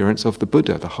the appearance of the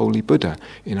Buddha, the holy Buddha,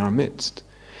 in our midst,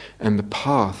 and the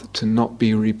path to not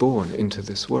be reborn into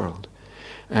this world.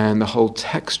 And the whole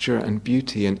texture and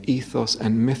beauty and ethos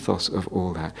and mythos of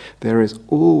all that. There is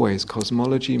always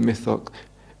cosmology,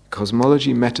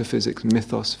 metaphysics,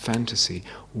 mythos, fantasy,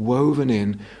 woven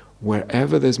in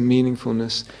wherever there's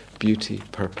meaningfulness, beauty,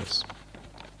 purpose.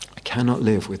 I cannot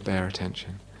live with bare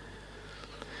attention.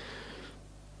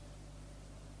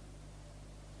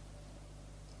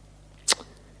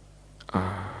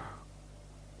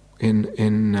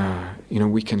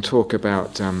 We can talk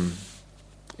about,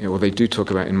 or they do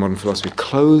talk about in modern philosophy,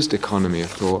 closed economy of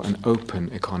thought and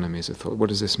open economies of thought. What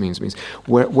does this mean? It means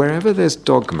wherever there's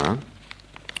dogma,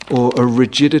 or a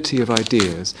rigidity of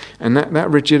ideas, and that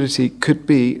rigidity could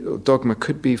be, dogma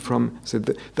could be from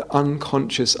the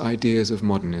unconscious ideas of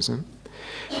modernism.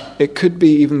 It could be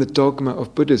even the dogma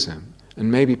of Buddhism,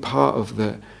 and maybe part of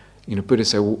the,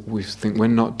 Buddhists say, we think we're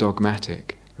not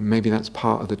dogmatic. And maybe that's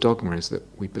part of the dogma, is that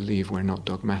we believe we're not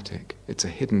dogmatic. It's a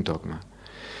hidden dogma.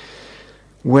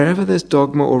 Wherever there's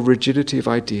dogma or rigidity of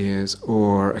ideas,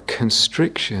 or a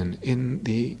constriction in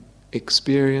the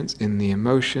experience, in the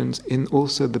emotions, in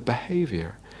also the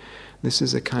behavior, this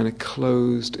is a kind of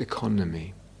closed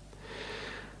economy.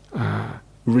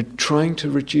 Trying to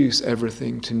reduce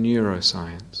everything to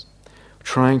neuroscience,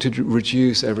 trying to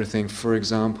reduce everything, for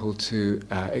example, to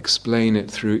explain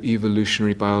it through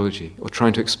evolutionary biology, or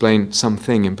trying to explain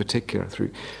something in particular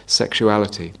through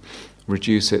sexuality,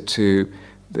 reduce it to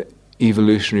the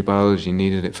evolutionary biology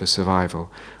needed it for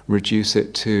survival, reduce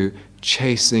it to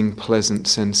chasing pleasant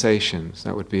sensations.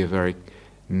 That would be a very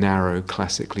narrow,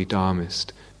 classically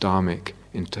dharmic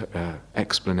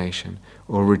explanation.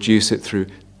 Or reduce it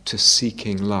to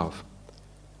seeking love.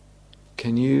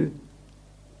 Can you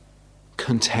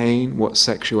contain what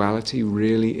sexuality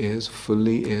really is,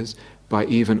 fully is, by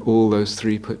even all those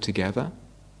three put together?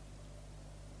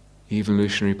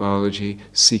 Evolutionary biology,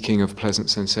 seeking of pleasant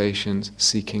sensations,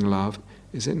 seeking love.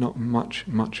 Is it not much,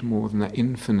 much more than that,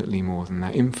 infinitely more than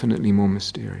that, infinitely more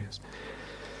mysterious?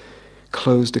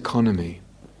 Closed economy.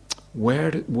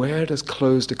 Where does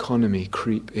closed economy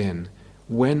creep in?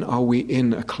 When are we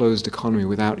in a closed economy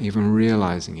without even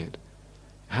realizing it?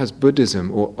 Has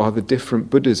Buddhism, or are the different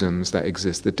Buddhisms that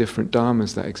exist, the different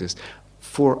dharmas that exist,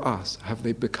 for us, have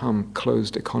they become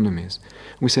closed economies?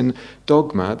 We say,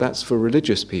 dogma, that's for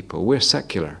religious people. We're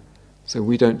secular, so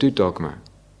we don't do dogma.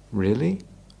 Really?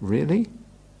 Really?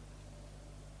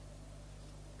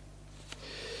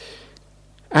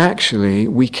 Actually,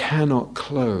 we cannot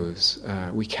close.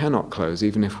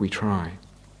 Even if we try.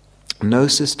 No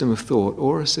system of thought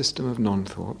or a system of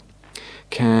non-thought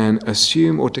can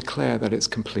assume or declare that it's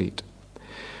complete,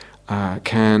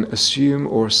 can assume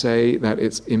or say that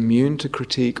it's immune to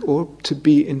critique or to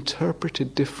be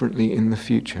interpreted differently in the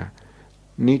future.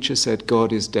 Nietzsche said,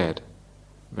 God is dead.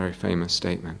 Very famous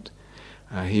statement.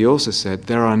 He also said,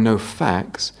 there are no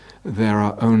facts, there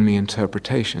are only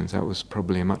interpretations. That was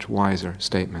probably a much wiser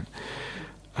statement.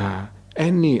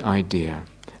 Any idea,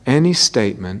 any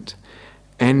statement,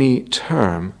 any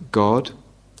term, God,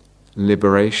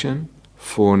 liberation,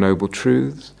 Four Noble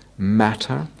Truths,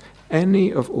 matter,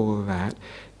 any of all that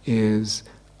is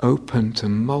open to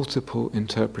multiple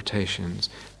interpretations,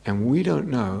 and we don't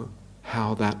know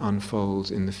how that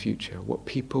unfolds in the future, what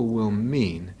people will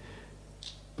mean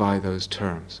by those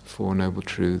terms, Four Noble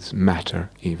Truths,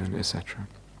 matter even, etc.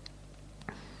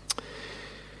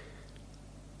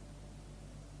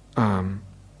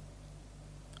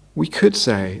 We could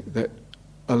say that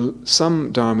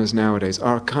some dharmas nowadays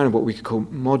are kind of what we could call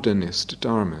modernist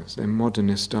dharmas. They're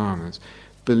modernist dharmas,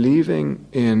 believing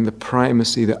in the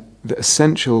primacy, the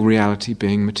essential reality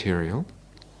being material,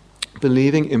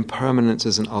 believing impermanence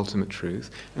as an ultimate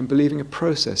truth, and believing a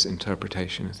process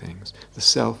interpretation of things. The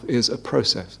self is a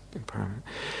process, impermanent.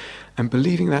 And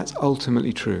believing that's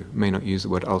ultimately true. May not use the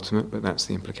word ultimate, but that's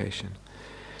the implication.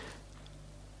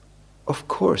 Of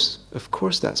course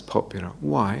that's popular.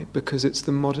 Why? Because it's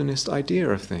the modernist idea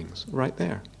of things, right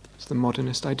there. It's the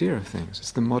modernist idea of things.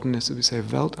 It's the modernist, as we say,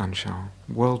 Weltanschauung,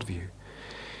 worldview.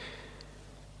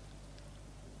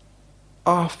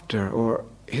 After, or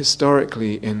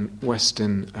historically in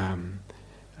Western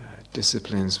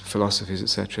disciplines, philosophies,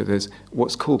 etc., there's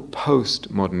what's called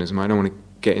postmodernism. I don't want to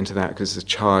get into that because it's a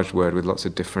charged word with lots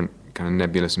of different kind of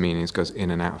nebulous meanings, goes in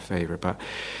and out of favor. But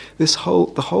the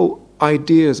whole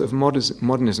ideas of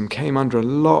modernism came under a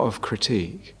lot of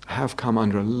critique, have come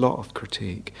under a lot of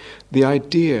critique. The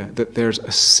idea that there's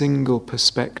a single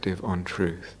perspective on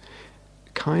truth,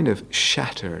 kind of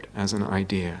shattered as an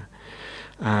idea.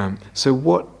 So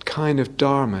what kind of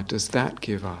dharma does that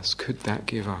give us? Could that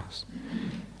give us?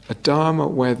 A dharma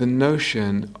where the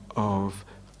notion of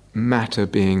matter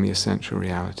being the essential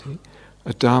reality,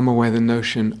 a dharma where the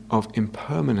notion of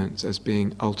impermanence as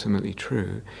being ultimately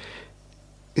true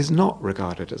is not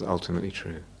regarded as ultimately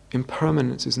true.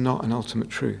 Impermanence is not an ultimate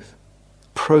truth.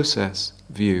 Process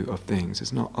view of things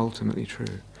is not ultimately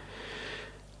true.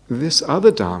 This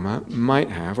other dharma might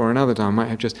have, or another dharma might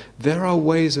have just, there are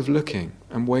ways of looking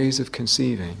and ways of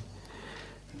conceiving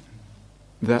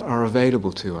that are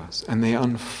available to us, and they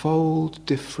unfold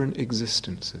different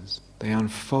existences. They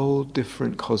unfold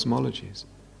different cosmologies.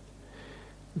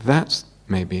 That's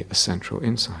maybe a central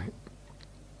insight.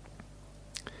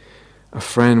 A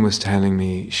friend was telling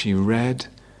me she read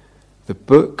the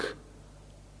book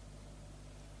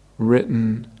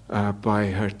written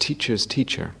by her teacher's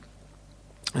teacher,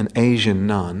 an Asian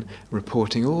nun,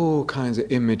 reporting all kinds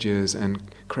of images and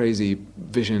crazy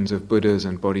visions of Buddhas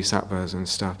and bodhisattvas and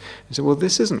stuff. And said, well,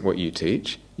 this isn't what you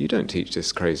teach. You don't teach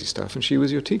this crazy stuff. And she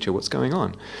was your teacher. What's going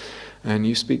on? And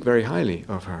you speak very highly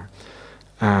of her.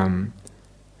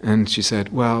 And she said,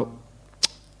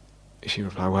 she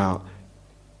replied,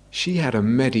 she had a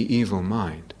medieval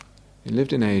mind. She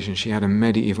lived in Asia and she had a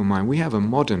medieval mind. We have a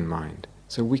modern mind,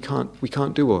 so we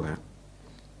can't do all that.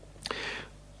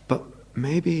 But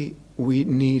maybe we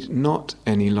need not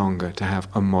any longer to have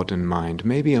a modern mind.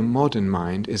 Maybe a modern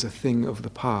mind is a thing of the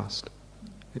past.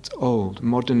 It's old.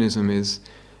 Modernism is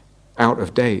out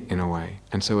of date in a way.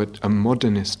 And so a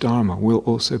modernist dharma will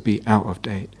also be out of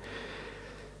date.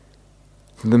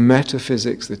 The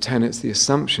metaphysics, the tenets, the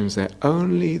assumptions that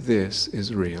only this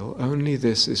is real, only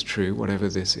this is true, whatever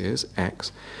this is,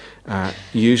 X.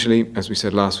 Usually, as we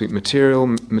said last week, material,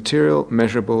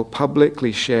 measurable,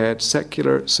 publicly shared,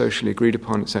 secular, socially agreed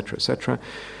upon, etc., etc.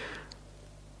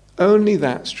 Only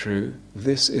that's true,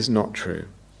 this is not true.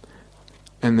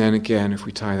 And then again, if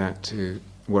we tie that to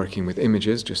working with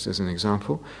images, just as an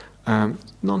example,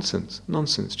 nonsense,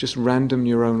 just random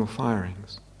neuronal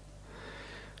firings.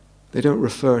 They don't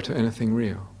refer to anything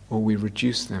real, or we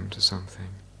reduce them to something.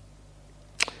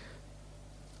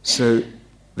 So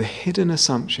the hidden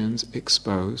assumptions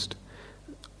exposed,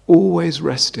 always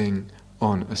resting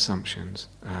on assumptions,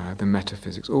 the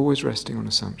metaphysics, always resting on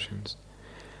assumptions.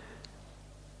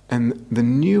 And the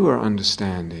newer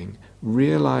understanding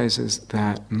realizes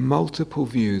that multiple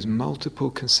views,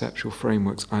 multiple conceptual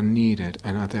frameworks are needed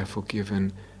and are therefore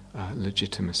given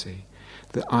legitimacy.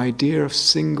 The idea of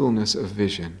singleness of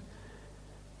vision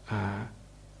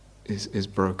is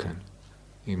broken.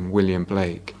 Even William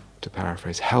Blake, to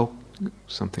paraphrase, help,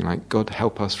 something like, God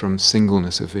help us from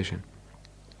singleness of vision.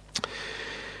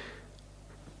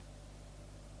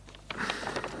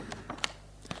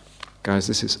 Guys,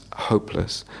 this is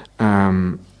hopeless.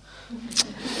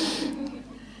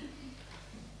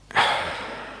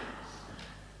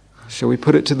 Shall we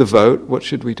put it to the vote? What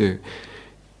should we do?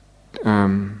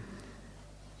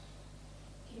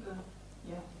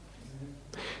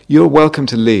 You're welcome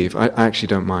to leave. I actually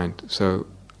don't mind. So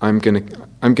I'm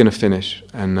gonna finish.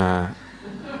 And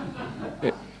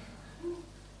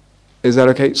is that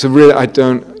okay? So really,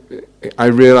 I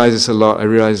realize it's a lot. I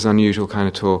realize it's unusual kind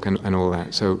of talk and all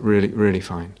that. So really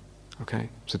fine. Okay.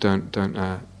 So don't.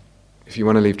 If you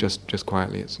want to leave, just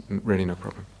quietly. It's really no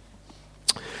problem.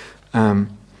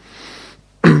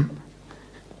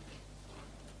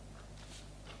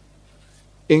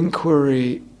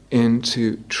 Inquiry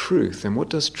into truth. And what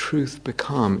does truth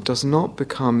become? It does not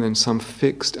become then some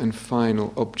fixed and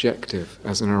final objective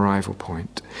as an arrival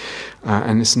point.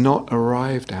 And it's not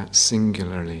arrived at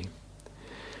singularly.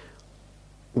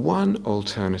 One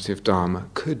alternative Dharma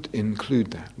could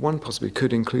include that. One possibly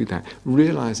could include that.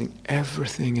 Realizing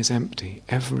everything is empty.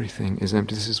 Everything is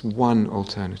empty. This is one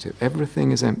alternative.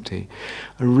 Everything is empty.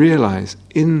 I realize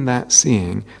in that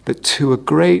seeing that to a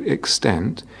great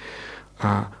extent,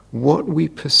 what we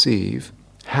perceive,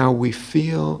 how we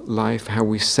feel life, how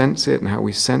we sense it, and how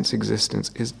we sense existence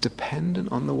is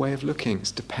dependent on the way of looking.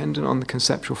 It's dependent on the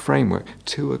conceptual framework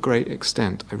to a great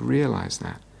extent. I realize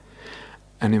that.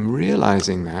 And in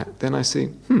realizing that, then I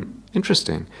see,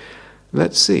 interesting.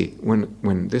 Let's see,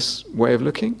 when this way of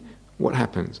looking, what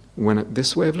happens? When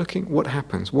this way of looking, what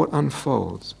happens? What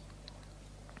unfolds?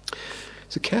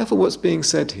 So careful what's being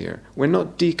said here. We're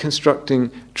not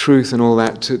deconstructing truth and all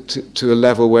that to a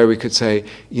level where we could say,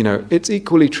 it's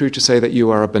equally true to say that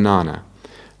you are a banana.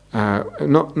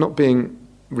 Not being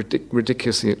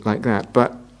ridiculously like that,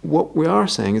 but what we are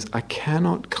saying is I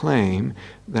cannot claim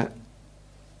that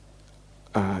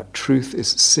truth is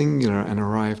singular and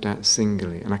arrived at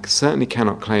singularly. And I certainly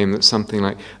cannot claim that something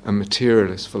like a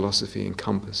materialist philosophy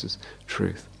encompasses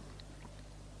truth.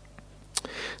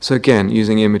 So again,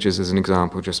 using images as an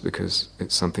example, just because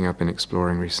it's something I've been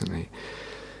exploring recently.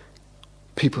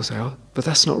 People say, but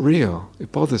that's not real.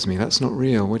 It bothers me. That's not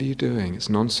real. What are you doing? It's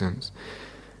nonsense.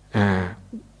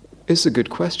 It's a good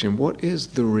question. What is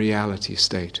the reality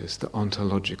status, the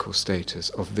ontological status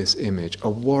of this image? A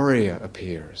warrior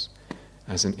appears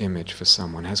as an image for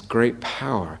someone, has great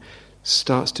power,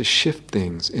 starts to shift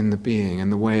things in the being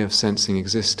and the way of sensing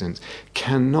existence,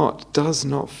 does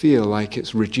not feel like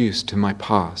it's reduced to my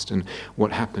past and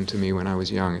what happened to me when I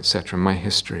was young, etc., my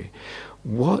history.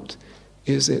 What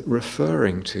is it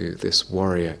referring to, this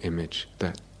warrior image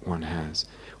that one has?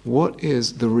 What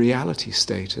is the reality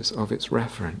status of its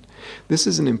referent? This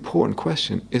is an important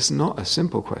question. It's not a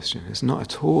simple question. It's not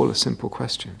at all a simple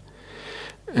question.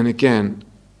 And again,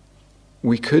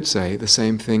 we could say the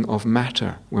same thing of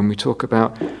matter when we talk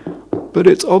about, but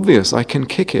it's obvious, I can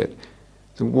kick it.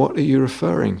 So what are you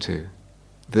referring to?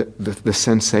 The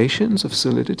sensations of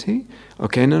solidity?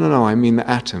 Okay, no, I mean the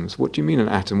atoms. What do you mean an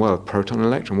atom? Well, proton and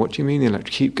electron. What do you mean the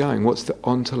electron? Keep going. What's the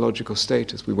ontological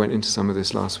status? We went into some of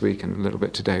this last week and a little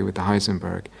bit today with the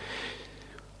Heisenberg.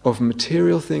 Of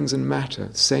material things and matter,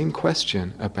 same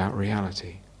question about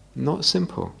reality. Not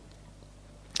simple.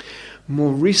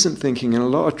 More recent thinking in a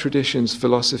lot of traditions,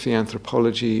 philosophy,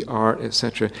 anthropology, art,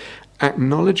 etc.,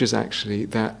 acknowledges actually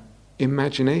that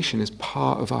imagination is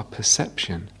part of our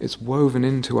perception. It's woven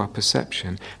into our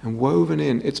perception, and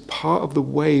it's part of the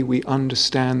way we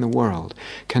understand the world.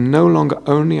 Can no longer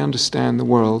only understand the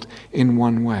world in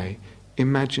one way.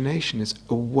 Imagination is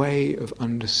a way of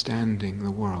understanding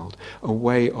the world, a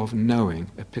way of knowing,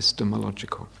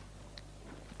 epistemological.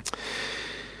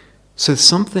 So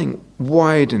something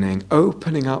widening,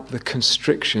 opening up the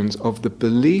constrictions of the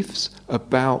beliefs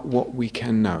about what we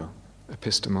can know,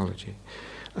 epistemology.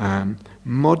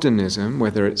 Modernism,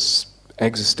 whether it's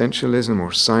existentialism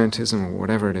or scientism or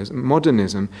whatever it is,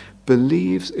 modernism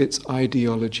believes its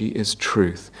ideology is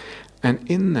truth. And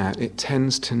in that it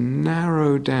tends to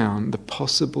narrow down the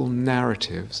possible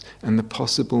narratives and the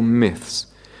possible myths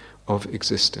of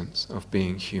existence, of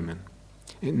being human.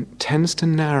 It tends to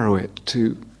narrow it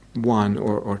to one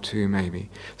or two maybe.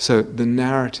 So the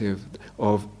narrative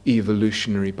of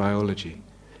evolutionary biology.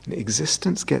 And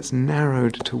existence gets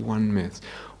narrowed to one myth.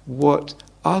 What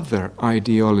other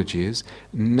ideologies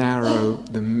narrow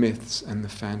the myths and the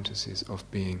fantasies of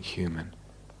being human?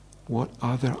 What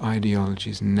other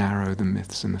ideologies narrow the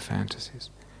myths and the fantasies?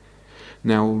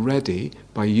 Now already,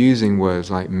 by using words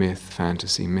like myth,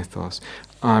 fantasy, mythos,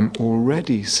 I'm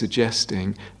already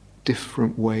suggesting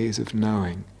different ways of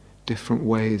knowing, different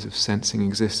ways of sensing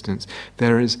existence.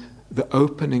 There is the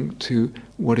opening to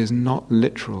what is not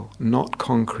literal, not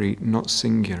concrete, not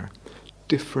singular.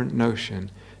 Different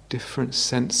notion, different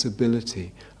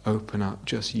sensibility open up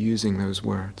just using those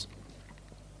words.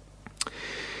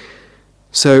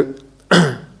 So,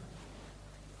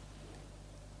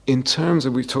 in terms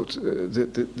of, we talked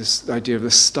this idea of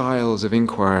the styles of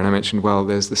inquiry, and I mentioned, well,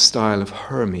 there's the style of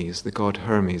Hermes, the god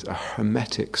Hermes, a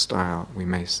hermetic style, we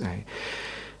may say.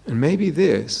 And maybe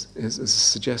this, as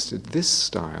suggested, this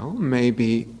style may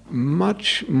be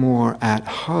much more at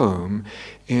home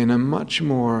in a much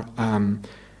more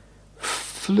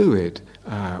fluid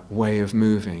way of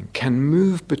moving, can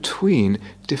move between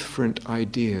different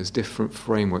ideas, different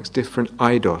frameworks, different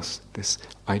eidos, this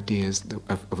ideas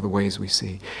of the ways we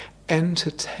see,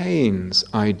 entertains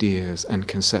ideas and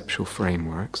conceptual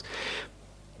frameworks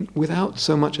without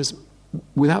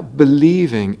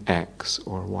believing X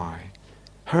or Y.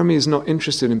 Hermes is not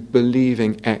interested in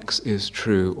believing X is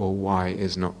true or Y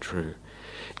is not true.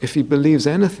 If he believes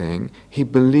anything, he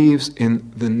believes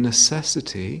in the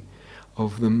necessity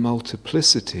of the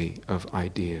multiplicity of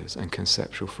ideas and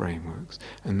conceptual frameworks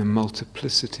and the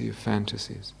multiplicity of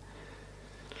fantasies.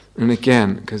 And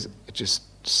again, because it just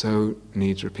so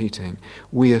needs repeating,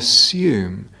 we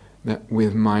assume that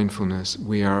with mindfulness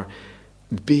we are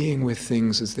being with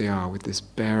things as they are, with this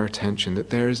bare attention,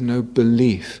 that there is no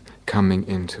belief coming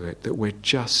into it, that we're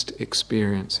just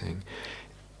experiencing.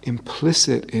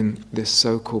 Implicit in this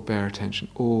so-called bare attention,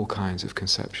 all kinds of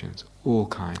conceptions, all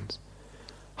kinds.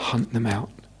 Hunt them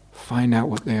out, find out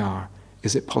what they are.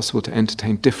 Is it possible to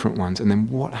entertain different ones? And then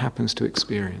what happens to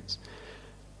experience?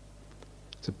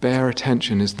 So bare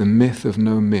attention is the myth of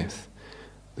no myth,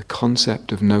 the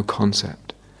concept of no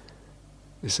concept.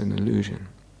 It's an illusion.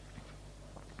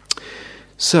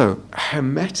 So,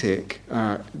 hermetic,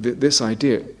 this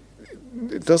idea,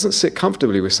 it doesn't sit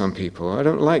comfortably with some people. I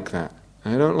don't like that.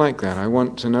 I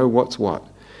want to know what's what.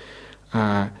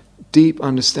 Deep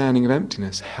understanding of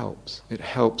emptiness helps. It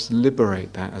helps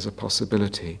liberate that as a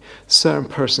possibility. Certain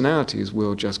personalities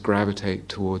will just gravitate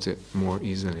towards it more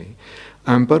easily.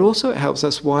 But also it helps.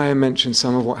 That's why I mentioned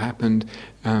some of what happened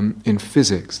in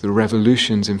physics, the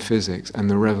revolutions in physics and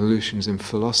the revolutions in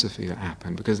philosophy that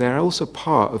happened, because they're also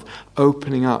part of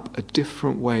opening up a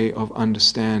different way of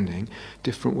understanding,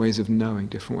 different ways of knowing,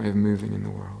 different way of moving in the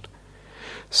world,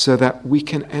 so that we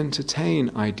can entertain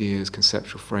ideas,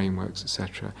 conceptual frameworks,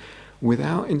 etc.,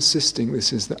 without insisting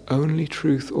this is the only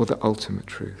truth or the ultimate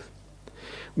truth,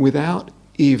 without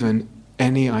even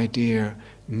any idea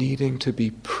needing to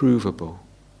be provable.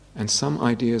 And some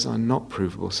ideas are not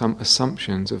provable. Some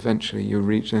assumptions eventually you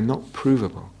reach, they're not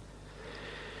provable.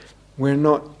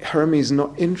 Hermes is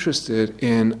not interested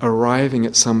in arriving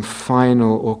at some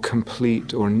final or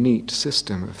complete or neat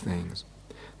system of things.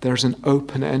 There's an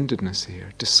open-endedness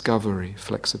here, discovery,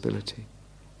 flexibility.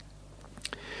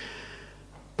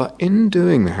 But in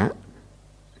doing that,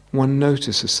 one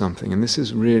notices something, and this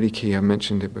is really key, I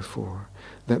mentioned it before,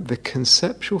 that the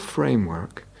conceptual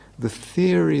framework, the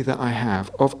theory that I have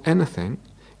of anything,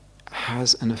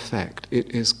 has an effect.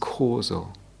 It is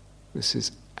causal. This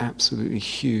is absolutely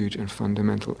huge and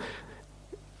fundamental.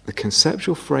 The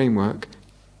conceptual framework,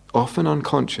 often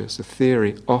unconscious, the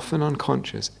theory, often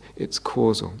unconscious, it's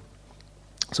causal.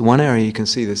 So one area you can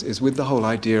see this is with the whole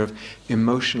idea of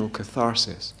emotional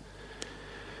catharsis,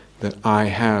 that I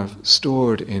have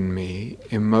stored in me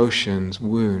emotions,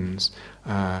 wounds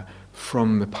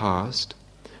from the past,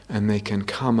 and they can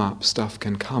come up, stuff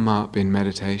can come up in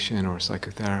meditation or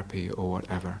psychotherapy or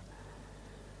whatever.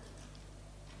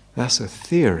 That's a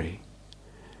theory.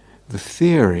 The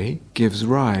theory gives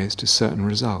rise to certain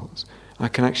results. I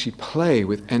can actually play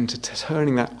with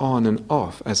turning that on and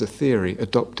off as a theory,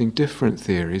 adopting different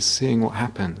theories, seeing what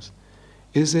happens.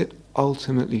 Is it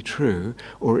ultimately true,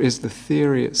 or is the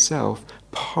theory itself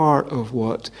part of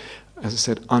what, as I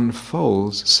said,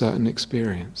 unfolds certain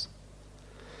experience?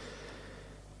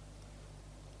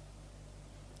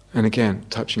 And again,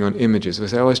 touching on images, if I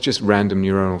say, oh, it's just random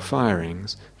neuronal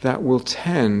firings, that will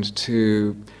tend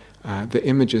to, the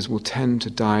images will tend to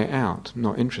die out.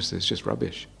 Not interested, it's just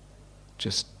rubbish,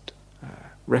 just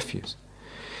refuse.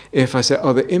 If I say,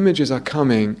 oh, the images are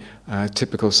coming,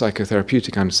 typical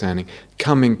psychotherapeutic understanding,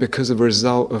 coming because of a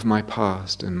result of my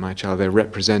past and my child, they're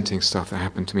representing stuff that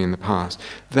happened to me in the past,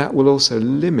 that will also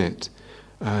limit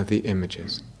the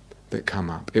images that come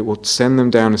up. It will send them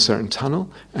down a certain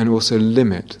tunnel and also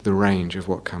limit the range of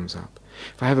what comes up.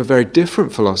 If I have a very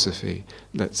different philosophy,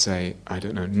 let's say, I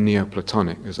don't know,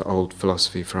 Neoplatonic, there's an old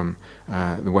philosophy from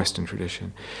the Western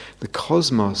tradition, the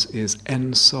cosmos is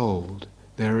ensouled.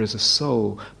 There is a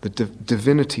soul. The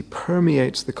divinity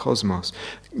permeates the cosmos.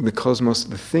 The cosmos,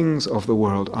 the things of the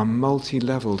world are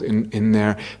multi-leveled in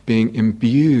their being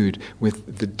imbued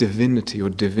with the divinity or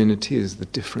divinities, the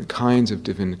different kinds of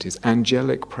divinities.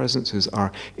 Angelic presences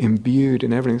are imbued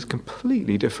in everything. It's a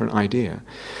completely different idea.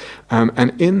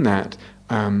 And in that,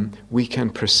 we can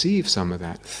perceive some of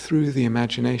that through the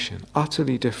imagination.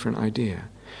 Utterly different idea.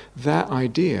 That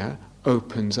idea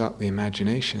opens up the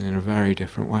imagination in a very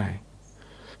different way.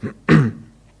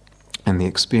 And the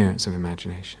experience of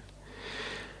imagination.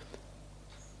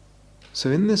 So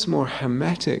in this more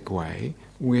hermetic way,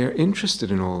 we're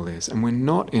interested in all this, and we're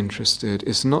not interested,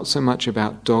 it's not so much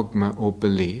about dogma or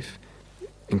belief,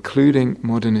 including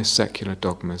modernist secular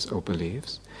dogmas or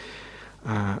beliefs,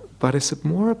 but it's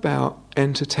more about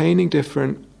entertaining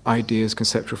different ideas,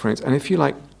 conceptual frames, and if you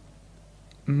like,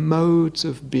 modes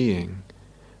of being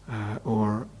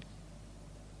or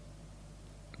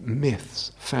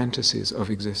myths, fantasies of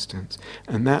existence.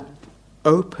 And that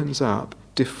opens up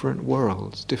different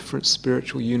worlds, different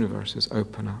spiritual universes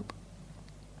open up.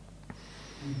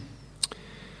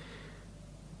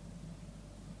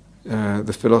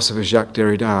 The philosopher Jacques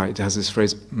Derrida has this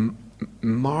phrase,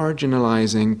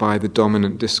 marginalizing by the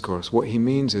dominant discourse. What he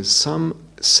means is some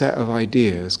set of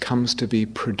ideas comes to be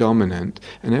predominant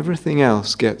and everything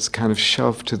else gets kind of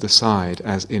shoved to the side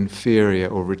as inferior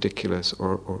or ridiculous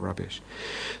or rubbish.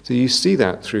 So you see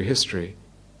that through history.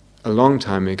 A long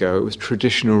time ago it was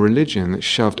traditional religion that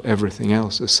shoved everything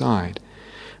else aside.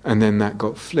 And then that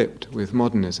got flipped with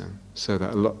modernism, so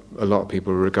that a lot of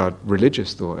people regard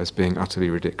religious thought as being utterly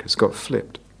ridiculous. Got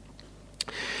flipped.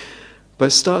 But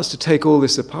it starts to take all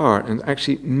this apart, and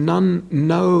actually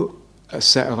no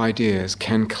set of ideas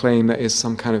can claim that is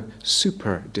some kind of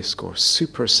super discourse,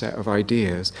 super set of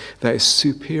ideas that is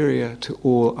superior to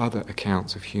all other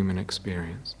accounts of human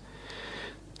experience.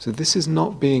 So this is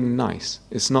not being nice.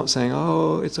 It's not saying,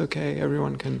 oh, it's okay,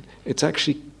 everyone can... It's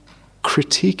actually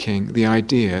critiquing the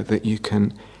idea that you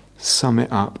can sum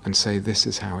it up and say this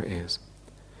is how it is.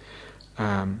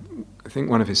 I think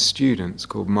one of his students,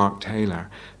 called Mark Taylor,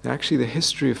 actually the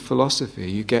history of philosophy,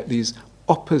 you get these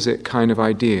opposite kind of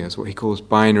ideas, what he calls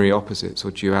binary opposites or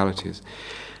dualities.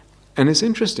 And it's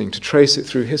interesting to trace it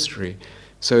through history.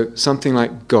 So something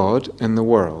like God and the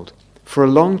world. For a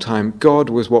long time, God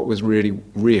was what was really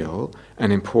real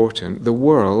and important. The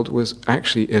world was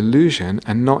actually illusion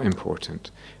and not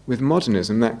important. With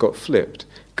modernism, that got flipped.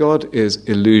 God is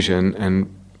illusion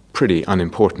and pretty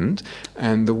unimportant,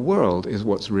 and the world is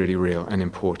what's really real and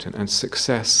important, and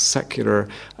success, secular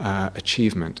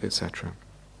achievement, etc.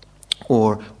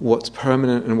 Or what's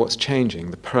permanent and what's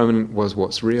changing. The permanent was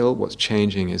what's real, what's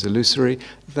changing is illusory.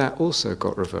 That also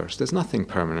got reversed. There's nothing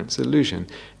permanent, it's illusion.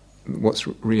 What's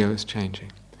real is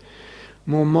changing.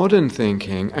 More modern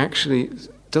thinking actually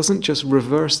doesn't just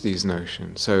reverse these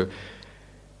notions. So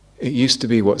it used to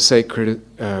be what's sacred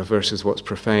versus what's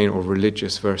profane, or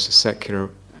religious versus secular,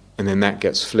 and then that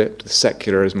gets flipped. The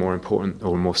secular is more important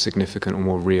or more significant or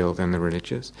more real than the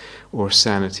religious, or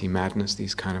sanity, madness,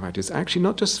 these kind of ideas. Actually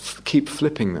not just keep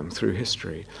flipping them through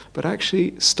history, but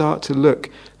actually start to look,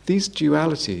 these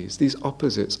dualities, these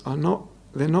opposites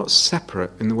they're not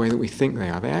separate in the way that we think they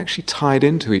are. They're actually tied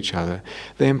into each other.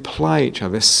 They imply each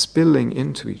other, they're spilling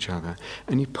into each other.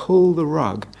 And you pull the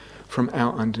rug from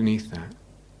out underneath that.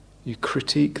 You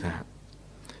critique that.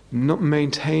 Not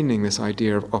maintaining this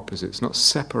idea of opposites, not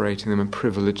separating them and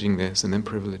privileging this and then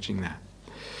privileging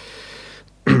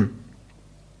that.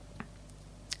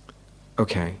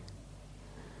 Okay.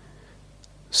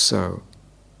 So,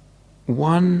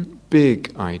 one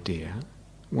big idea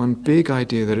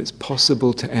that it's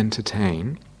possible to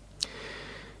entertain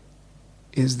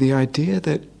is the idea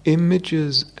that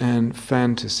images and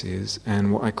fantasies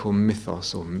and what I call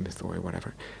mythos or mythoi,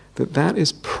 whatever, that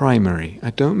is primary.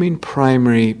 I don't mean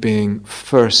primary being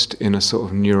first in a sort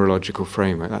of neurological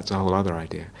framework, that's a whole other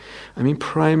idea. I mean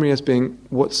primary as being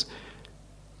what's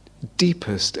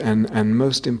deepest and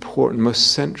most important,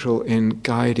 most central in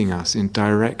guiding us, in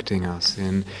directing us,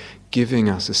 in giving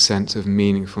us a sense of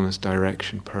meaningfulness,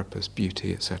 direction, purpose,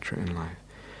 beauty, etc. in life.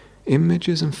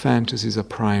 Images and fantasies are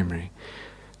primary.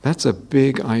 That's a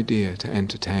big idea to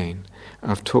entertain.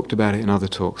 I've talked about it in other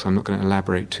talks, I'm not going to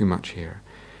elaborate too much here.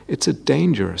 It's a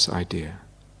dangerous idea.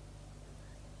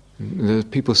 There's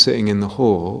people sitting in the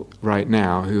hall right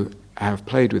now who have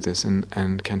played with this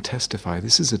and can testify.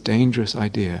 This is a dangerous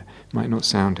idea. Might not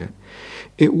sound it.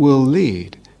 It will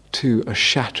lead to a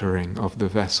shattering of the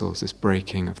vessels, this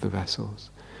breaking of the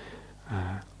vessels.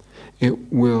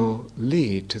 It will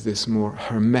lead to this more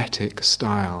hermetic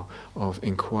style of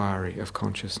inquiry of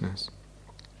consciousness.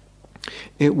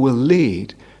 It will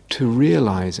lead to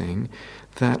realizing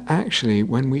that actually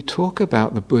when we talk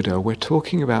about the Buddha, we're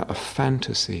talking about a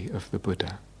fantasy of the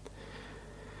Buddha.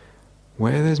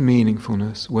 Where there's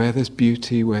meaningfulness, where there's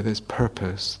beauty, where there's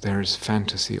purpose, there is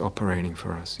fantasy operating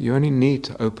for us. You only need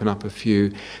to open up a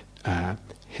few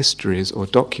histories or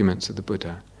documents of the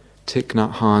Buddha. Thich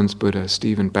Nhat Hanh's Buddha,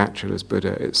 Stephen Batchelor's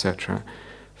Buddha, etc.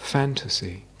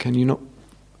 Fantasy. Can you not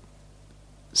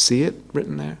see it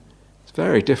written there? It's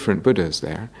very different Buddhas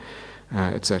there,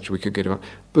 etc. We could get about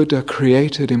Buddha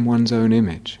created in one's own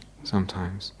image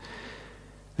sometimes.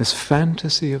 This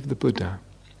fantasy of the Buddha,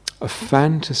 a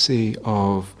fantasy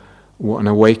of what an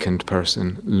awakened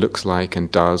person looks like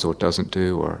and does or doesn't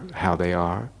do, or how they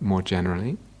are more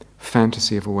generally.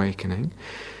 Fantasy of awakening.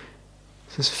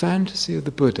 This fantasy of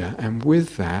the Buddha, and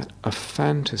with that, a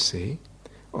fantasy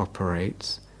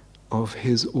operates of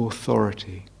his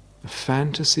authority, a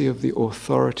fantasy of the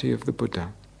authority of the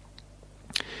Buddha.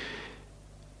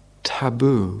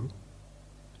 Taboo,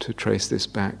 to trace this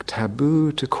back,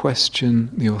 taboo to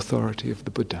question the authority of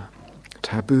the Buddha.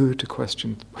 Taboo to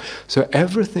question. So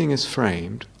everything is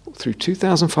framed through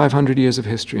 2,500 years of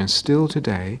history and still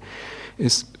today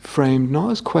is framed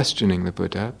not as questioning the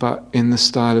Buddha, but in the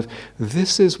style of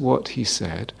this is what he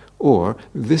said, or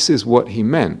this is what he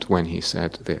meant when he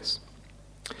said this.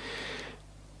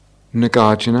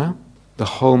 Nagarjuna, the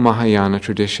whole Mahayana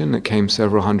tradition that came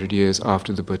several hundred years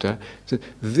after the Buddha, said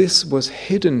this was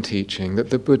hidden teaching that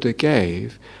the Buddha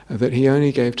gave, that he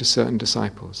only gave to certain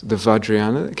disciples. The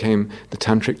Vajrayana, the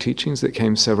tantric teachings that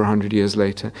came several hundred years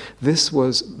later, this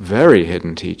was very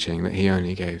hidden teaching that he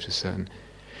only gave to certain.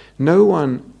 No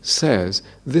one says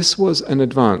this was an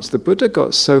advance. The Buddha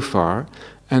got so far,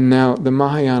 and now the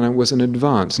Mahayana was an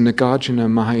advance.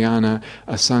 Nagarjuna Mahayana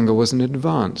Asanga was an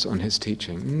advance on his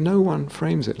teaching. No one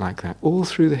frames it like that. All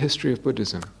through the history of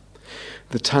Buddhism,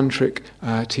 the tantric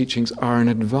teachings are an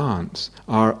advance,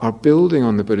 are building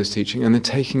on the Buddha's teaching and then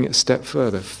taking it a step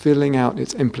further, filling out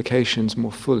its implications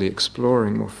more fully,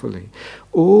 exploring more fully.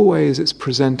 Always it's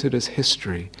presented as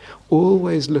history,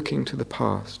 always looking to the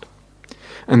past.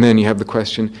 And then you have the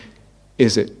question,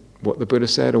 is it what the Buddha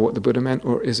said or what the Buddha meant,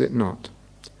 or is it not?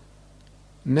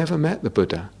 Never met the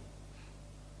Buddha.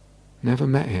 Never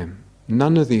met him.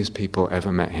 None of these people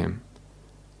ever met him.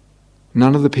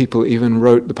 None of the people even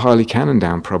wrote the Pali Canon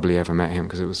down probably ever met him,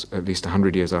 because it was at least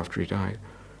 100 years after he died.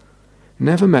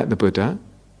 Never met the Buddha.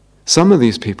 Some of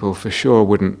these people for sure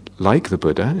wouldn't like the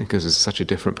Buddha because it's such a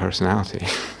different personality.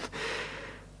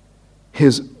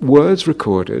 His words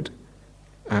recorded,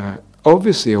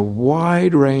 obviously a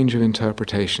wide range of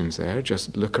interpretations there.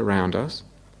 Just look around us,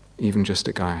 even just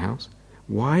at Gaia House.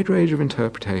 Wide range of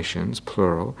interpretations,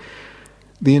 plural.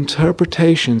 The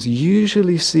interpretations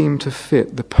usually seem to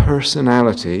fit the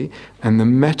personality and the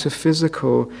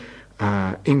metaphysical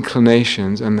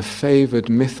inclinations and the favored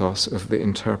mythos of the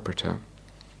interpreter.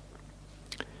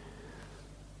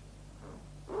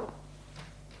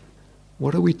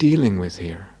 What are we dealing with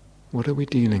here? What are we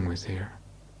dealing with here?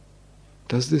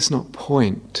 Does this not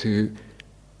point to...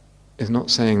 Is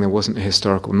not saying there wasn't a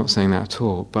historical, I'm not saying that at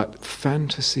all, but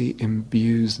fantasy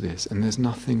imbues this, and there's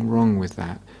nothing wrong with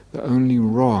that. The only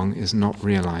wrong is not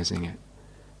realizing it.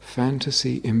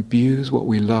 Fantasy imbues what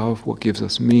we love, what gives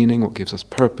us meaning, what gives us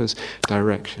purpose,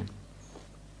 direction.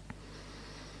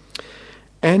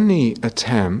 Any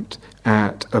attempt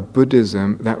at a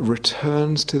Buddhism that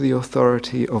returns to the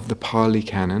authority of the Pali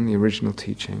Canon, the original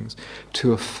teachings,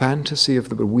 to a fantasy of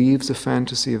the Buddha, weaves a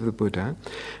fantasy of the Buddha,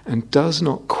 and does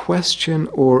not question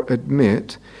or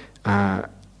admit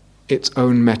its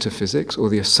own metaphysics or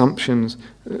the assumptions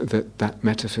that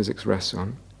metaphysics rests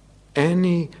on.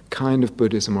 Any kind of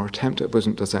Buddhism or attempt at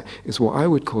Buddhism does that is what I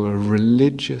would call a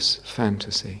religious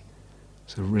fantasy.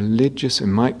 It's a religious, it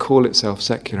might call itself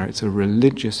secular, it's a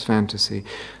religious fantasy.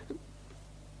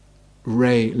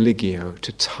 Religio,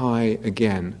 to tie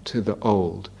again to the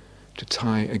old, to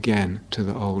tie again to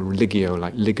the old. Religio,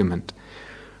 like ligament.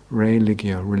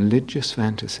 Religio, religious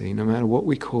fantasy. No matter what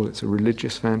we call it, it's a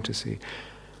religious fantasy.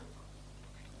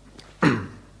 So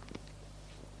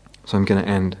I'm going to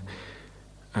end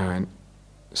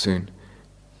soon.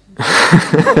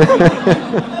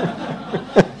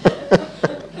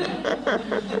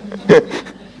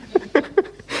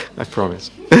 I promise.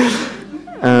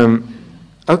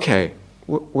 Okay,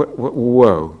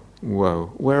 whoa,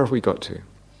 where have we got to?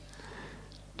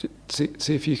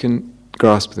 See if you can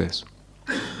grasp this.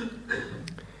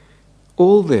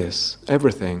 All this,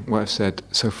 everything, what I've said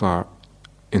so far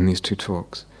in these two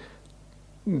talks,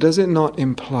 does it not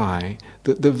imply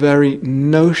that the very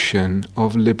notion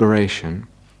of liberation,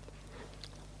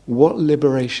 what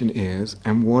liberation is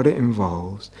and what it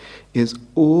involves, is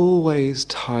always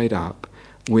tied up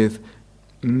with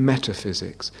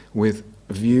metaphysics, with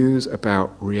views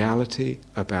about reality,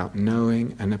 about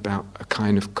knowing, and about a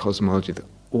kind of cosmology, the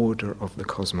order of the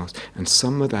cosmos. And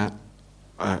some of that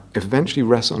eventually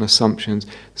rests on assumptions,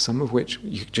 some of which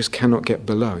you just cannot get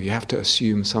below. You have to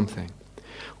assume something.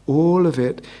 All of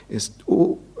it is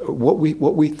what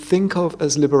we think of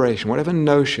as liberation, whatever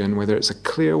notion, whether it's a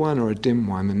clear one or a dim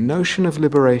one, the notion of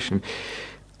liberation,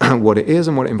 what it is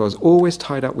and what it involves, always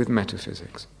tied up with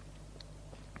metaphysics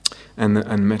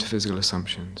and metaphysical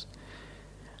assumptions.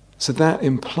 So that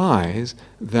implies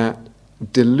that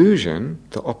delusion,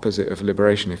 the opposite of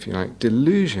liberation, if you like,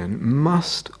 delusion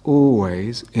must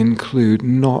always include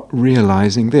not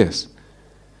realizing this.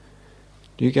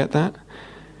 Do you get that?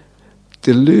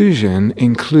 Delusion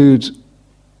includes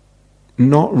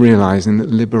not realizing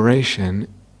that liberation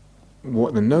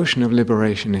what the notion of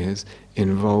liberation is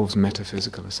involves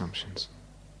metaphysical assumptions.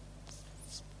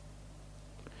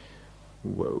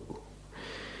 Whoa.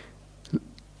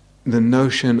 The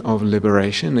notion of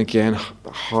liberation, again,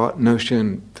 heart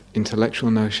notion, intellectual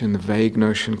notion, the vague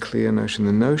notion, clear notion,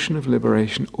 the notion of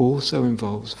liberation also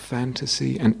involves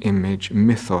fantasy and image,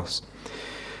 mythos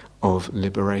of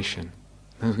liberation.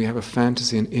 As we have a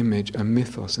fantasy, an image, a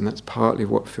mythos, and that's partly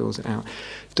what fills it out.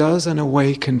 Does an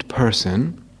awakened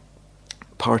person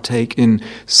partake in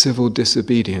civil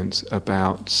disobedience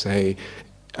about, say,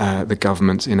 the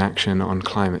government's inaction on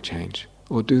climate change?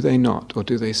 Or do they not? Or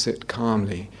do they sit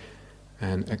calmly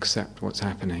and accept what's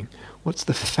happening? What's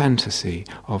the fantasy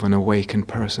of an awakened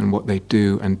person, what they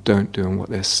do and don't do, and what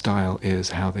their style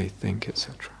is, how they think,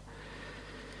 etc.?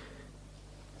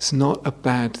 It's not a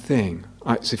bad thing.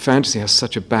 See, fantasy has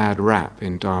such a bad rap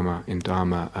in Dharma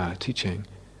teaching.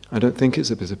 I don't think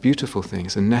it's a beautiful thing,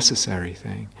 it's a necessary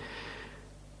thing.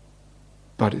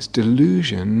 But it's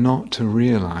delusion not to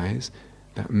realize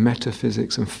that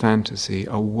metaphysics and fantasy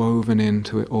are woven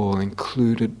into it all,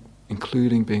 including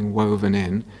being woven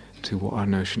in to what our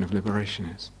notion of liberation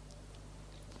is.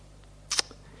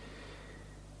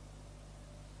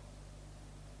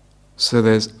 So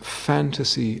there's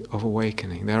fantasy of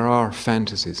awakening. There are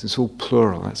fantasies. It's all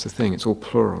plural. That's the thing. It's all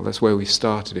plural. That's where we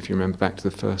started, if you remember back to the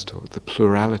first talk. The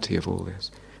plurality of all this.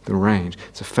 The range.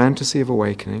 It's a fantasy of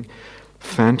awakening,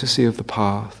 fantasy of the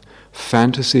path,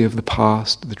 fantasy of the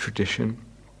past, the tradition.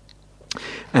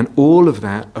 And all of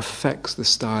that affects the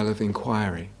style of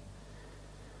inquiry.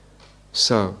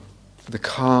 So, the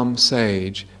calm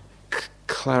sage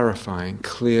clarifying,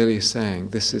 clearly saying,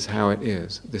 this is how it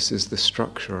is. This is the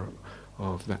structure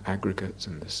of the aggregates,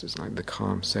 and this is like the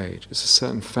calm sage. It's a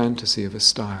certain fantasy of a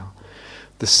style.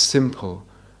 The simple,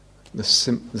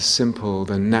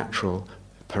 the natural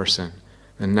person,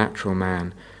 the natural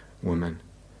man, woman.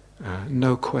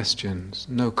 No questions,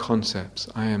 no concepts.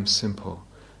 I am simple.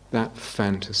 That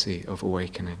fantasy of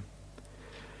awakening.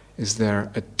 Is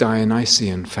there a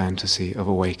Dionysian fantasy of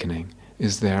awakening?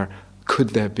 Could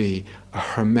there be a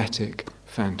Hermetic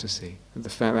fantasy? The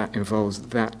fact that involves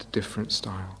that different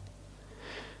style.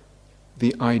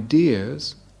 The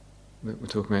ideas that we're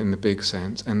talking about in the big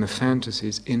sense and the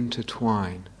fantasies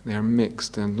intertwine. They are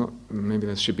mixed, and not, maybe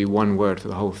there should be one word for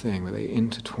the whole thing, but they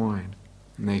intertwine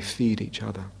and they feed each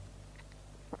other.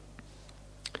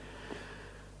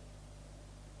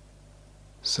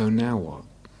 So now what?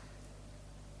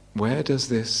 Where does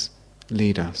this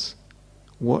lead us?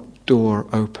 What door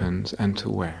opens and to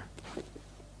where?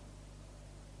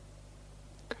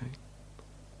 Okay.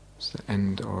 It's the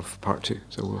end of part 2.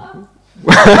 So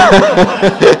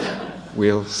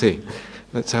we'll see.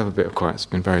 Let's have a bit of quiet. It's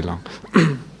been very long.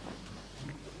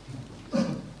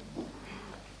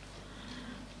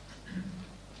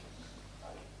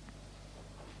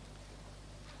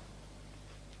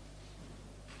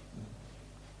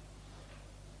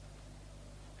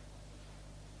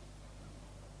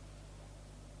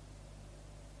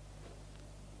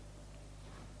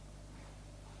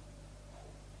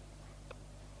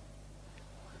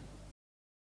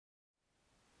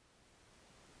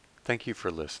 Thank you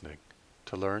for listening.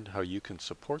 To learn how you can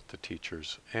support the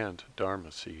teachers and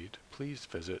Dharma Seed, please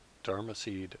visit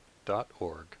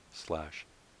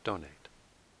dharmaseed.org/donate.